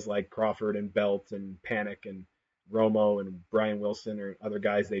other guys like Crawford and Belt and Panic and Romo and Brian Wilson or other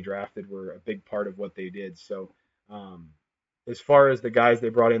guys they drafted were a big part of what they did. So as far as the guys they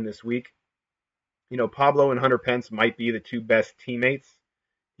brought in this week, Pablo and Hunter Pence might be the two best teammates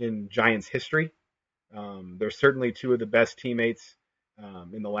in Giants history. They're certainly two of the best teammates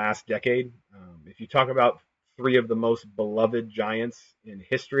in the last decade. If you talk about three of the most beloved Giants in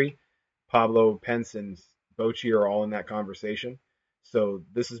history, Pablo, Pence, and Boch are all in that conversation. So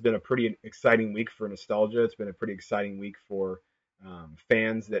this has been a pretty exciting week for nostalgia. It's been a pretty exciting week for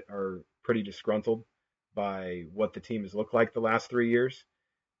fans that are pretty disgruntled by what the team has looked like the last 3 years.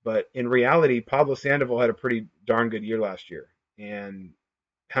 But in reality, Pablo Sandoval had a pretty darn good year last year, and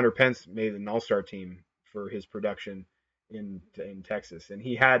Hunter Pence made an all-star team for his production in Texas, and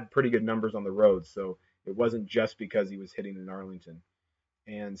he had pretty good numbers on the road, so it wasn't just because he was hitting in Arlington.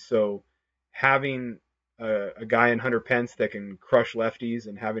 And so having a guy in Hunter Pence that can crush lefties,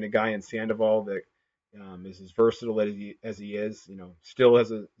 and having a guy in Sandoval that is as versatile as he is, still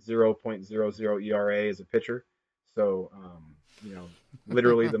has a 0.00 ERA as a pitcher. So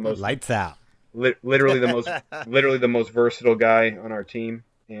literally the most lights out. Literally the most versatile guy on our team,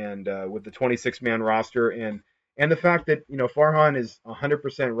 and with the 26-man roster, and the fact that Farhan is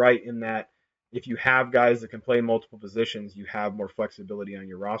 100% right in that if you have guys that can play multiple positions, you have more flexibility on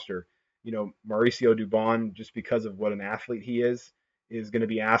your roster. Mauricio Dubon, just because of what an athlete he is going to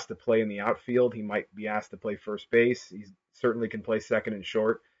be asked to play in the outfield. He might be asked to play first base. He certainly can play second and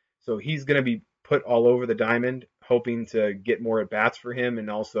short. So he's going to be put all over the diamond, hoping to get more at bats for him and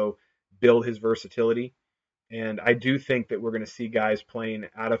also build his versatility. And I do think that we're going to see guys playing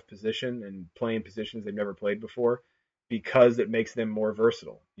out of position and playing positions they've never played before, because it makes them more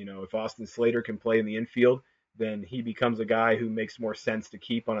versatile. If Austin Slater can play in the infield, then he becomes a guy who makes more sense to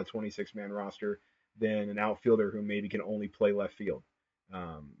keep on a 26-man roster than an outfielder who maybe can only play left field.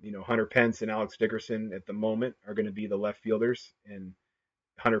 Hunter Pence and Alex Dickerson at the moment are going to be the left fielders, and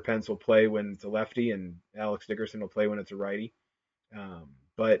Hunter Pence will play when it's a lefty, and Alex Dickerson will play when it's a righty.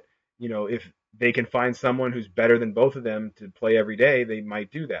 But if they can find someone who's better than both of them to play every day, they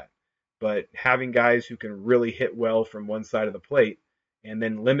might do that. But having guys who can really hit well from one side of the plate, and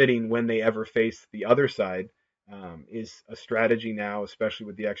then limiting when they ever face the other side, is a strategy now, especially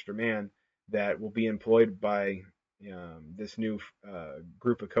with the extra man, that will be employed by this new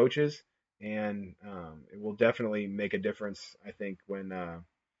group of coaches, and it will definitely make a difference, I think, when the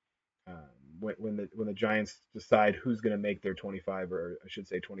Giants decide who's going to make their 25, or I should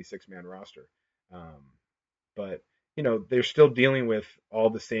say 26-man roster. But they're still dealing with all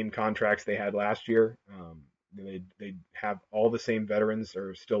the same contracts they had last year. They have all the same veterans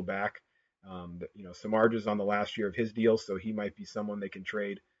are still back. Samardzij's on the last year of his deal, so he might be someone they can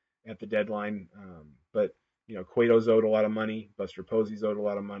trade at the deadline. But Cueto's owed a lot of money. Buster Posey's owed a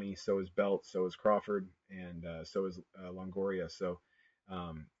lot of money. So is Belt. So is Crawford, and so is Longoria. So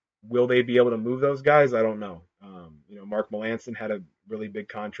will they be able to move those guys? I don't know. Mark Melancon had a really big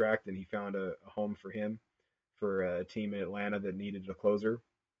contract, and he found a home for him for a team in Atlanta that needed a closer.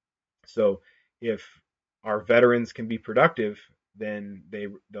 So if our veterans can be productive, then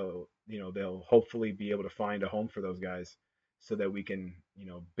they'll hopefully be able to find a home for those guys, so that we can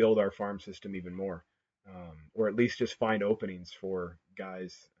build our farm system even more, or at least just find openings for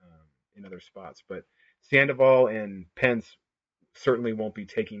guys in other spots. But Sandoval and Pence certainly won't be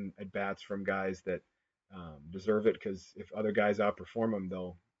taking at bats from guys that deserve it, because if other guys outperform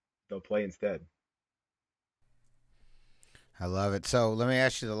them, they'll play instead. I love it. So let me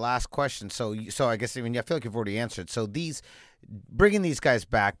ask you the last question. So I guess I feel like you've already answered. So bringing these guys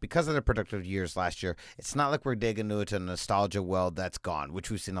back because of their productive years last year, it's not like we're digging into a nostalgia well that's gone,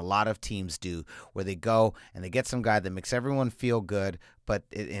 which we've seen a lot of teams do, where they go and they get some guy that makes everyone feel good, but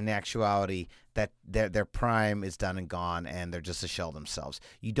in actuality, that their prime is done and gone, and they're just a shell themselves.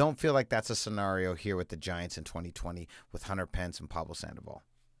 You don't feel like that's a scenario here with the Giants in 2020 with Hunter Pence and Pablo Sandoval?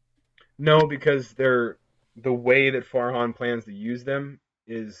 No, because the way that Farhan plans to use them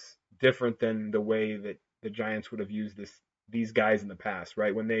is different than the way that the Giants would have used these guys in the past,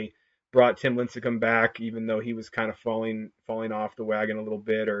 right? When they brought Tim Lincecum back, even though he was kind of falling off the wagon a little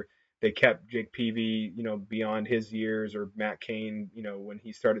bit, or they kept Jake Peavy, beyond his years, or Matt Cain, when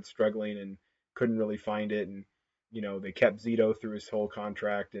he started struggling and couldn't really find it. And, they kept Zito through his whole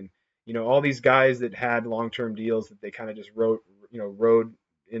contract. And, all these guys that had long-term deals that they kind of just rode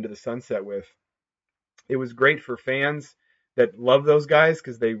into the sunset with. It was great for fans that love those guys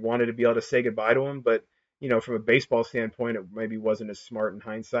because they wanted to be able to say goodbye to them. But, from a baseball standpoint, it maybe wasn't as smart in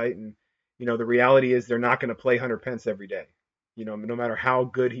hindsight. And, the reality is they're not going to play Hunter Pence every day. No matter how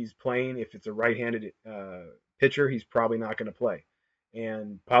good he's playing, if it's a right-handed pitcher, he's probably not going to play.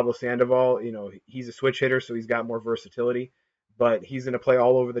 And Pablo Sandoval, he's a switch hitter, so he's got more versatility. But he's going to play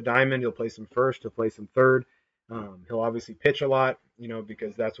all over the diamond. He'll play some first. He'll play some third. He'll obviously pitch a lot,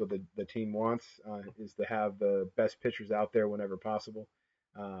 because that's what the team wants, is to have the best pitchers out there whenever possible.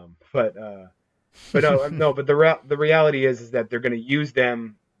 But no. But the reality is that they're going to use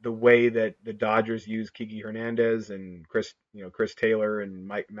them the way that the Dodgers use Kiki Hernandez and Chris Taylor and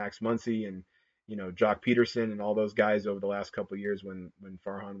Max Muncy and Jock Peterson and all those guys over the last couple of years when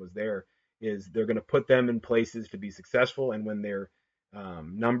Farhan was there. Is they're going to put them in places to be successful, and when their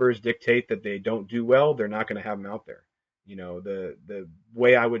numbers dictate that they don't do well, they're not going to have them out there. The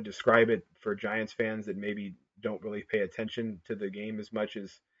way I would describe it for Giants fans that maybe don't really pay attention to the game as much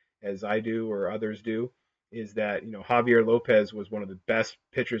as I do or others do, is that Javier Lopez was one of the best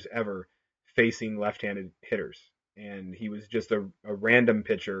pitchers ever facing left-handed hitters, and he was just a random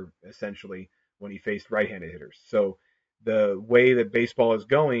pitcher essentially when he faced right-handed hitters. So the way that baseball is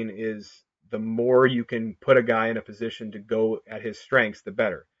going is the more you can put a guy in a position to go at his strengths, the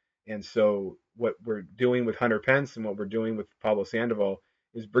better. And so what we're doing with Hunter Pence and what we're doing with Pablo Sandoval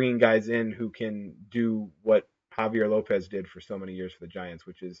is bringing guys in who can do what Javier Lopez did for so many years for the Giants,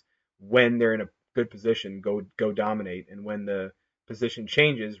 which is when they're in a good position, go dominate, and when the position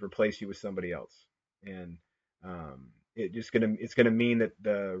changes, replace you with somebody else. And it's gonna mean that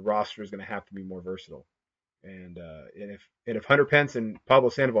the roster is gonna have to be more versatile. And if Hunter Pence and Pablo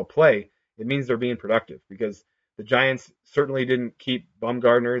Sandoval play, it means they're being productive, because the Giants certainly didn't keep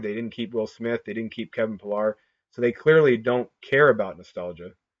Bumgarner, they didn't keep Will Smith, they didn't keep Kevin Pillar, so they clearly don't care about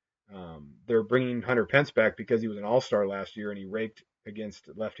nostalgia. They're bringing Hunter Pence back because he was an all-star last year and he raked against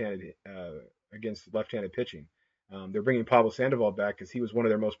left-handed pitching. They're bringing Pablo Sandoval back because he was one of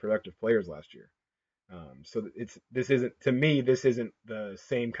their most productive players last year. So this isn't the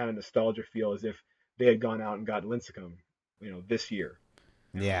same kind of nostalgia feel as if they had gone out and got Lincecum, this year.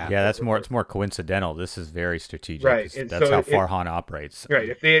 Yeah. Yeah, it's more coincidental. This is very strategic. Right. That's how Farhan operates. Right.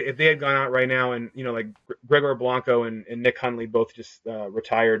 If they had gone out right now and like Gregor Blanco and Nick Hundley both just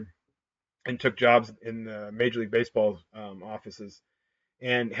retired and took jobs in the Major League Baseball offices,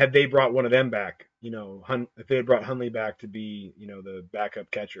 and had they brought one of them back, if they had brought Hundley back to be the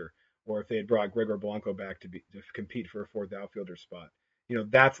backup catcher, or if they had brought Gregor Blanco back to compete for a fourth outfielder spot,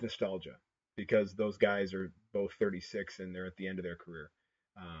 that's nostalgia, because those guys are both 36 and they're at the end of their career.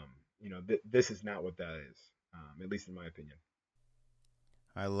 This is not what that is, at least in my opinion.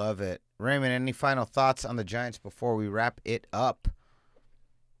 I love it. Raymond, any final thoughts on the Giants before we wrap it up?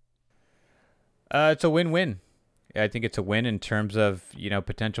 It's a win-win. I think it's a win in terms of,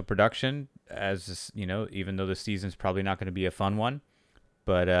 potential production, as, even though the season's probably not going to be a fun one,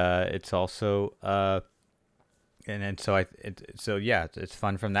 but it's also, it's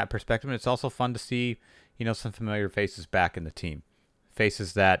fun from that perspective. And it's also fun to see, some familiar faces back in the team.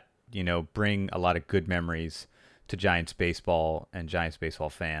 Faces that, bring a lot of good memories to Giants baseball and Giants baseball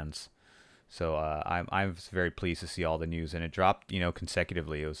fans. So I was very pleased to see all the news, and it dropped,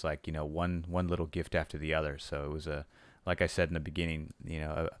 consecutively. It was like, one little gift after the other. So it was like I said in the beginning,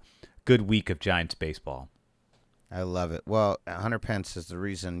 a good week of Giants baseball. I love it. Well, Hunter Pence is the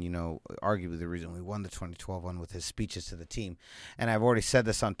reason, arguably the reason we won the 2012 one with his speeches to the team. And I've already said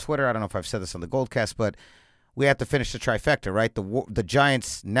this on Twitter. I don't know if I've said this on the Goldcast, but we have to finish the trifecta, right? The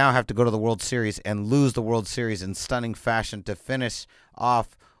Giants now have to go to the World Series and lose the World Series in stunning fashion to finish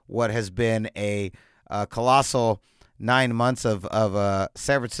off what has been a colossal 9 months of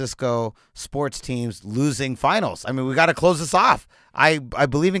San Francisco sports teams losing finals. I mean, we got to close this off. I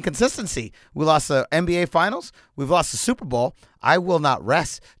believe in consistency. We lost the NBA Finals. We've lost the Super Bowl. I will not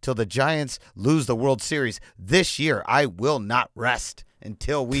rest till the Giants lose the World Series this year. I will not rest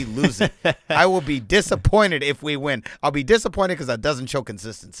until we lose it. I will be disappointed if we win. I'll be disappointed because that doesn't show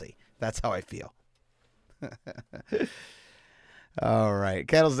consistency. That's how I feel. All right.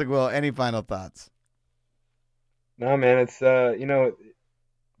 Candlestick Will, any final thoughts? No, man, it's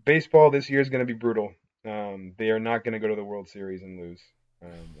baseball this year is going to be brutal. They are not going to go to the World Series and lose.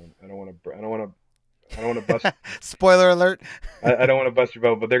 I don't want to bust. Spoiler alert. I don't want to bust your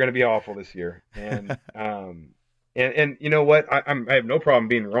bubble, but they're going to be awful this year. And And you know what? I have no problem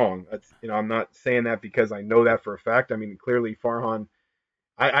being wrong. That's, I'm not saying that because I know that for a fact. I mean, clearly Farhan.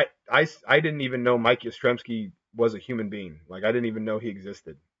 I didn't even know Mike Yastrzemski was a human being. Like, I didn't even know he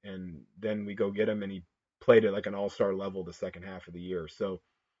existed. And then we go get him, and he played at like an all-star level the second half of the year. So,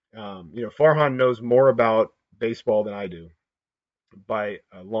 Farhan knows more about baseball than I do by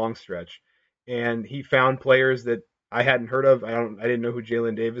a long stretch, and he found players that I hadn't heard of. I didn't know who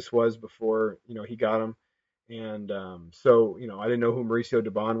Jalen Davis was before he got him, and so I didn't know who Mauricio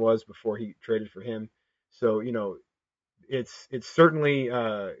Dubon was before he traded for him. So it's certainly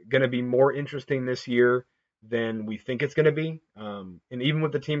going to be more interesting this year than we think it's going to be. And even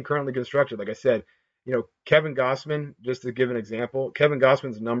with the team currently constructed, like I said, Kevin Gossman, just to give an example, Kevin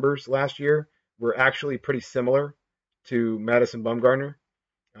Gossman's numbers last year were actually pretty similar to Madison Bumgarner.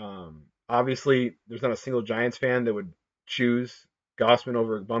 Obviously, there's not a single Giants fan that would choose Gossman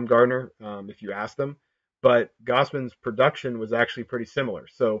over Bumgarner if you asked them, but Gossman's production was actually pretty similar.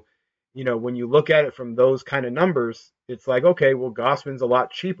 So, when you look at it from those kind of numbers, it's like, okay, well, Gossman's a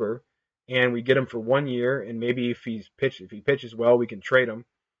lot cheaper, and we get him for 1 year, and maybe if he pitches well, we can trade him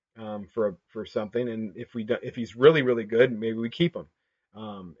for something, and if he's really really good, maybe we keep him.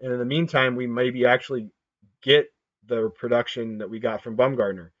 And in the meantime, we maybe actually get the production that we got from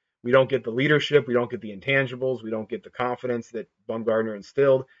Bumgarner. We don't get the leadership, we don't get the intangibles, we don't get the confidence that Bumgarner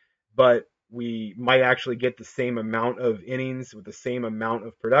instilled, but we might actually get the same amount of innings with the same amount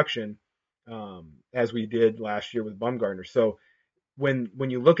of production as we did last year with Bumgarner. So when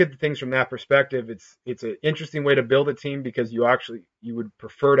you look at the things from that perspective, it's an interesting way to build a team because you would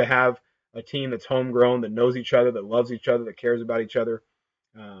prefer to have a team that's homegrown, that knows each other, that loves each other, that cares about each other,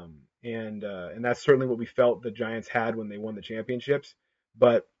 and that's certainly what we felt the Giants had when they won the championships.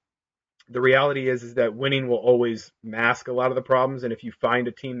 But the reality is that winning will always mask a lot of the problems, and if you find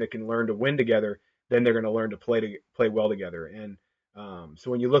a team that can learn to win together, then they're going to learn to play well together. And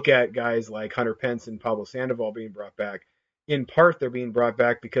so when you look at guys like Hunter Pence and Pablo Sandoval being brought back, in part they're being brought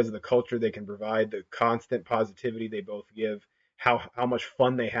back because of the culture they can provide, the constant positivity they both give, how much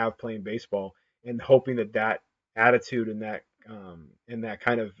fun they have playing baseball, and hoping that attitude and that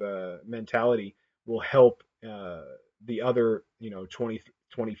kind of mentality will help the other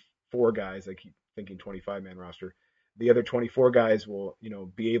 24 guys. I keep thinking 25-man roster. The other 24 guys will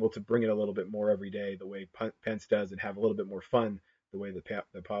be able to bring it a little bit more every day, the way Pence does, and have a little bit more fun the way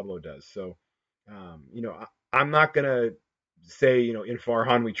that Pablo does. So I'm not gonna say in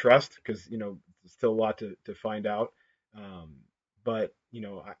Farhan we trust, because there's still a lot to find out. But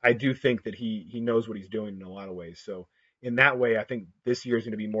I do think that he knows what he's doing in a lot of ways. So in that way, I think this year is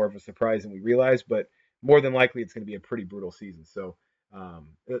going to be more of a surprise than we realize. But more than likely, it's going to be a pretty brutal season. So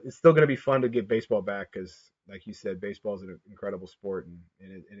it's still going to be fun to get baseball back because, like you said, baseball is an incredible sport,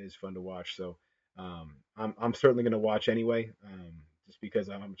 and it is fun to watch. So I'm certainly going to watch anyway, just because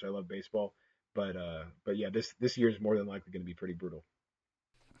of how much I love baseball. But yeah, this year is more than likely going to be pretty brutal.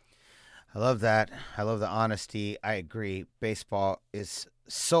 I love that. I love the honesty. I agree. Baseball is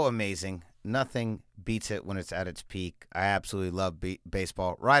so amazing. Nothing beats it when it's at its peak. I absolutely love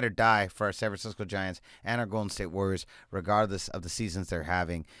baseball. Ride or die for our San Francisco Giants and our Golden State Warriors, regardless of the seasons they're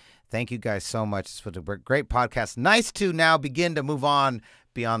having. Thank you guys so much. This was a great podcast. Nice to now begin to move on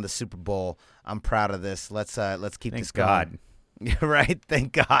beyond the Super Bowl. I'm proud of this. Let's keep this going. God. Right?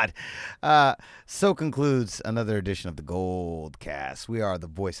 Thank God. So concludes another edition of the Gold Cast. We are the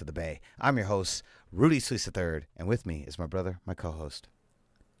voice of the Bay. I'm your host, Rudy Solis III, and with me is my brother, my co-host,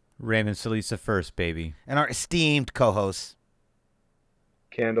 Raymond Salisa first, baby. and our esteemed co-host,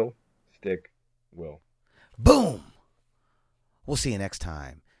 Candle, stick, Will. Boom! We'll see you next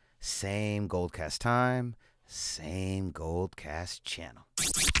time. Same Goldcast time, same Goldcast channel.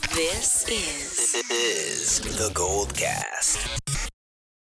 This is the Gold Cast.